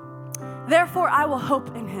 Therefore I will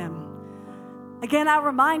hope in him. Again, I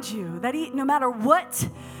remind you that no matter what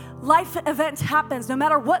life event happens, no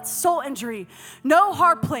matter what soul injury, no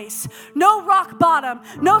hard place, no rock bottom,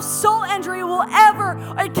 no soul injury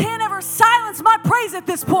can't ever silence my praise at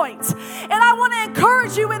this point. And I want to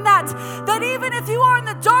encourage you in that even if you are in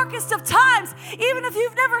the darkest of times, even if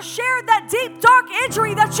you've never shared that deep, dark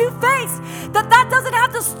injury that you face, that doesn't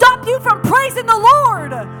have to stop you from praising the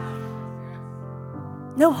Lord.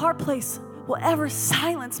 No hard place will ever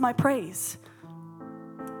silence my praise.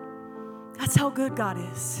 That's how good God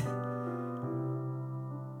is.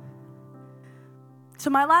 So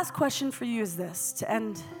my last question for you is this, to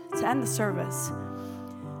end the service.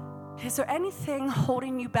 Is there anything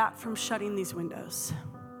holding you back from shutting these windows?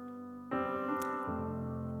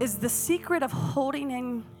 Is the secret of holding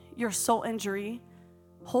in your soul injury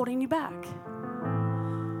holding you back?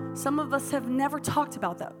 Some of us have never talked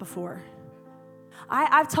about that before.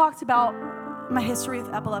 I've talked about my history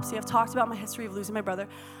with epilepsy. I've talked about my history of losing my brother.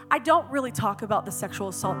 I don't really talk about the sexual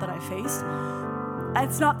assault that I faced.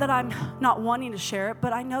 It's not that I'm not wanting to share it,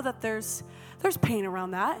 but I know that there's pain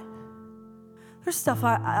around that. There's stuff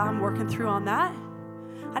I'm working through on that.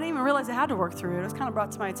 I didn't even realize I had to work through it. It was kind of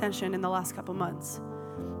brought to my attention in the last couple months.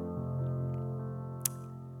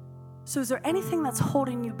 So is there anything that's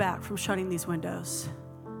holding you back from shutting these windows?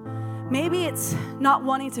 Maybe it's not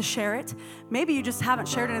wanting to share it. Maybe you just haven't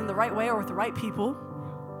shared it in the right way or with the right people.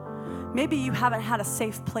 Maybe you haven't had a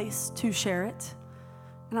safe place to share it.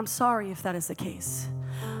 And I'm sorry if that is the case.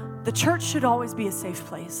 The church should always be a safe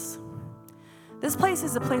place. This place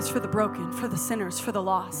is a place for the broken, for the sinners, for the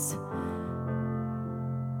lost.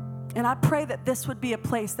 And I pray that this would be a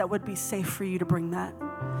place that would be safe for you to bring that,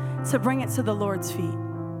 to bring it to the Lord's feet,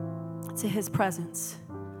 to his presence.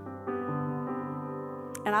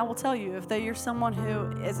 And I will tell you, if you're someone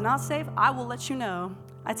who is not safe, I will let you know.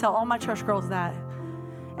 I tell all my church girls that.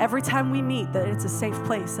 Every time we meet, that it's a safe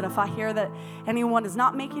place. That if I hear that anyone is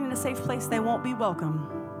not making it a safe place, they won't be welcome.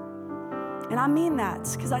 And I mean that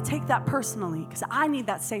because I take that personally, because I need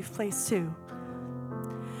that safe place too.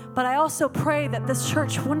 But I also pray that this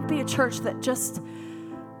church wouldn't be a church that just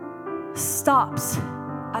stops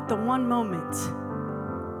at the one moment.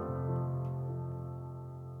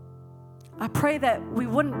 I pray that we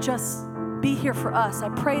wouldn't just be here for us. I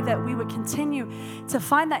pray that we would continue to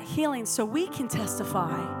find that healing so we can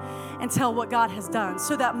testify and tell what God has done,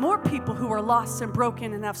 so that more people who are lost and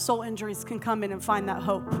broken and have soul injuries can come in and find that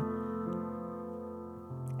hope.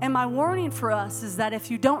 And my warning for us is that if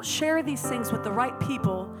you don't share these things with the right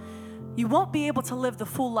people, you won't be able to live the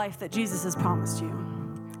full life that Jesus has promised you.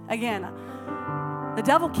 Again, the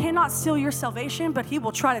devil cannot steal your salvation, but he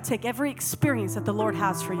will try to take every experience that the Lord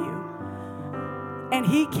has for you. And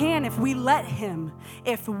he can if we let him,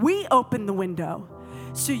 if we open the window.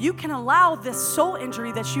 So you can allow this soul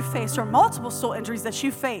injury that you face, or multiple soul injuries that you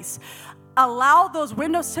face, allow those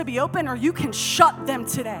windows to be open, or you can shut them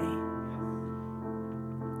today.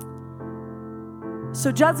 So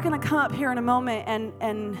Judd's going to come up here in a moment,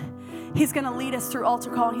 and he's going to lead us through altar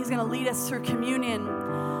call, and he's going to lead us through communion.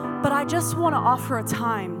 But I just want to offer a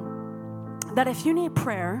time that if you need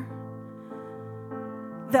prayer,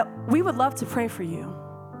 that we would love to pray for you.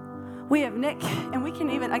 We have Nick, and we can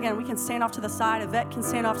even, again, we can stand off to the side. Yvette can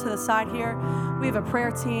stand off to the side here. We have a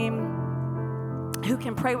prayer team who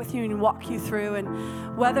can pray with you and walk you through.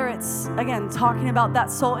 And whether it's, again, talking about that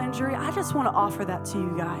soul injury, I just want to offer that to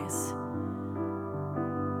you guys.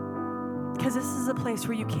 Because this is a place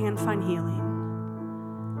where you can find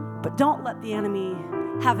healing. But don't let the enemy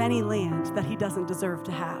have any land that he doesn't deserve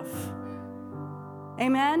to have.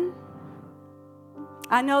 Amen?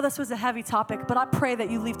 I know this was a heavy topic, but I pray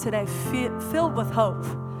that you leave today filled with hope,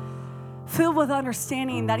 filled with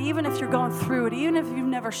understanding that even if you're going through it, even if you've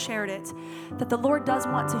never shared it, that the Lord does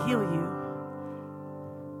want to heal you.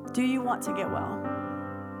 Do you want to get well?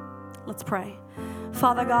 Let's pray.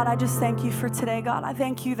 Father God, I just thank you for today, God. I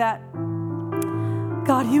thank you that,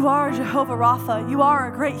 God, you are Jehovah Rapha. You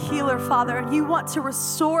are a great healer, Father, and you want to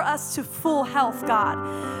restore us to full health,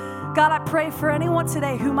 God. God, I pray for anyone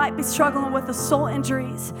today who might be struggling with the soul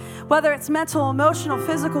injuries, whether it's mental, emotional,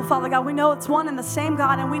 physical, Father God. We know it's one and the same,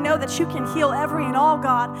 God, and we know that you can heal every and all,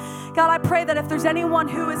 God. God, I pray that if there's anyone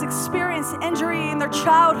who has experienced injury in their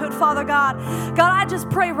childhood, Father God, God, I just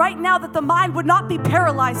pray right now that the mind would not be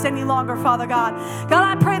paralyzed any longer, Father God. God,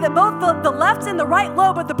 I pray that both the left and the right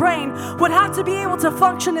lobe of the brain would have to be able to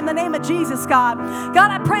function in the name of Jesus, God.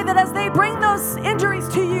 God, I pray that as they bring those injuries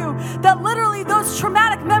to you, that literally those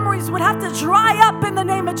traumatic memories would have to dry up in the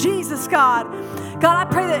name of Jesus, God. God, I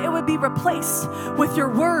pray that it would be replaced with your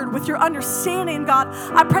word, with your understanding, God.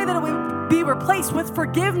 I pray that it would be replaced with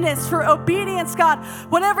forgiveness, for obedience, God.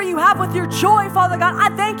 Whatever you have with your joy, Father God,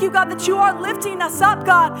 I thank you, God, that you are lifting us up,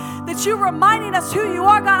 God, that you're reminding us who you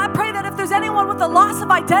are, God. I pray that if there's anyone with a loss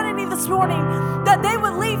of identity this morning, that they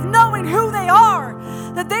would leave knowing who they are,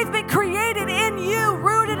 that they've been created in you,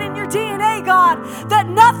 rooted in your DNA, God, that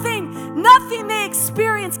nothing they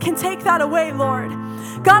experience can take that away, Lord.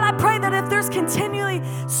 God, I pray that if there's continually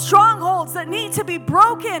strongholds that need to be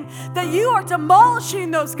broken, that you are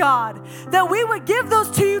demolishing those, God, that we would give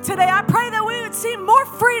those to you today. I pray that we would see more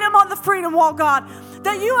freedom on the freedom wall, God,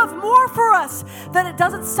 that you have more for us, that it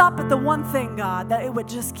doesn't stop at the one thing, God, that it would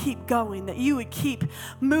just keep going, that you would keep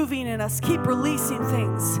moving in us, keep releasing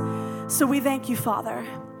things. So we thank you, Father.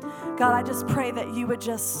 God, I just pray that you would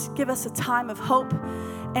just give us a time of hope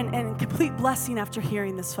and complete blessing after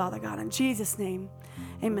hearing this, Father God. In Jesus' name,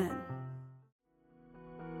 amen.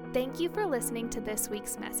 Thank you for listening to this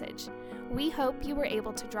week's message. We hope you were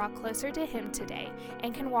able to draw closer to Him today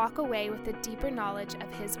and can walk away with a deeper knowledge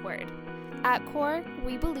of His Word. At Core,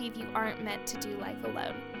 we believe you aren't meant to do life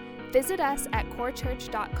alone. Visit us at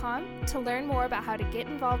corechurch.com to learn more about how to get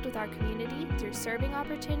involved with our community through serving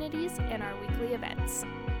opportunities and our weekly events.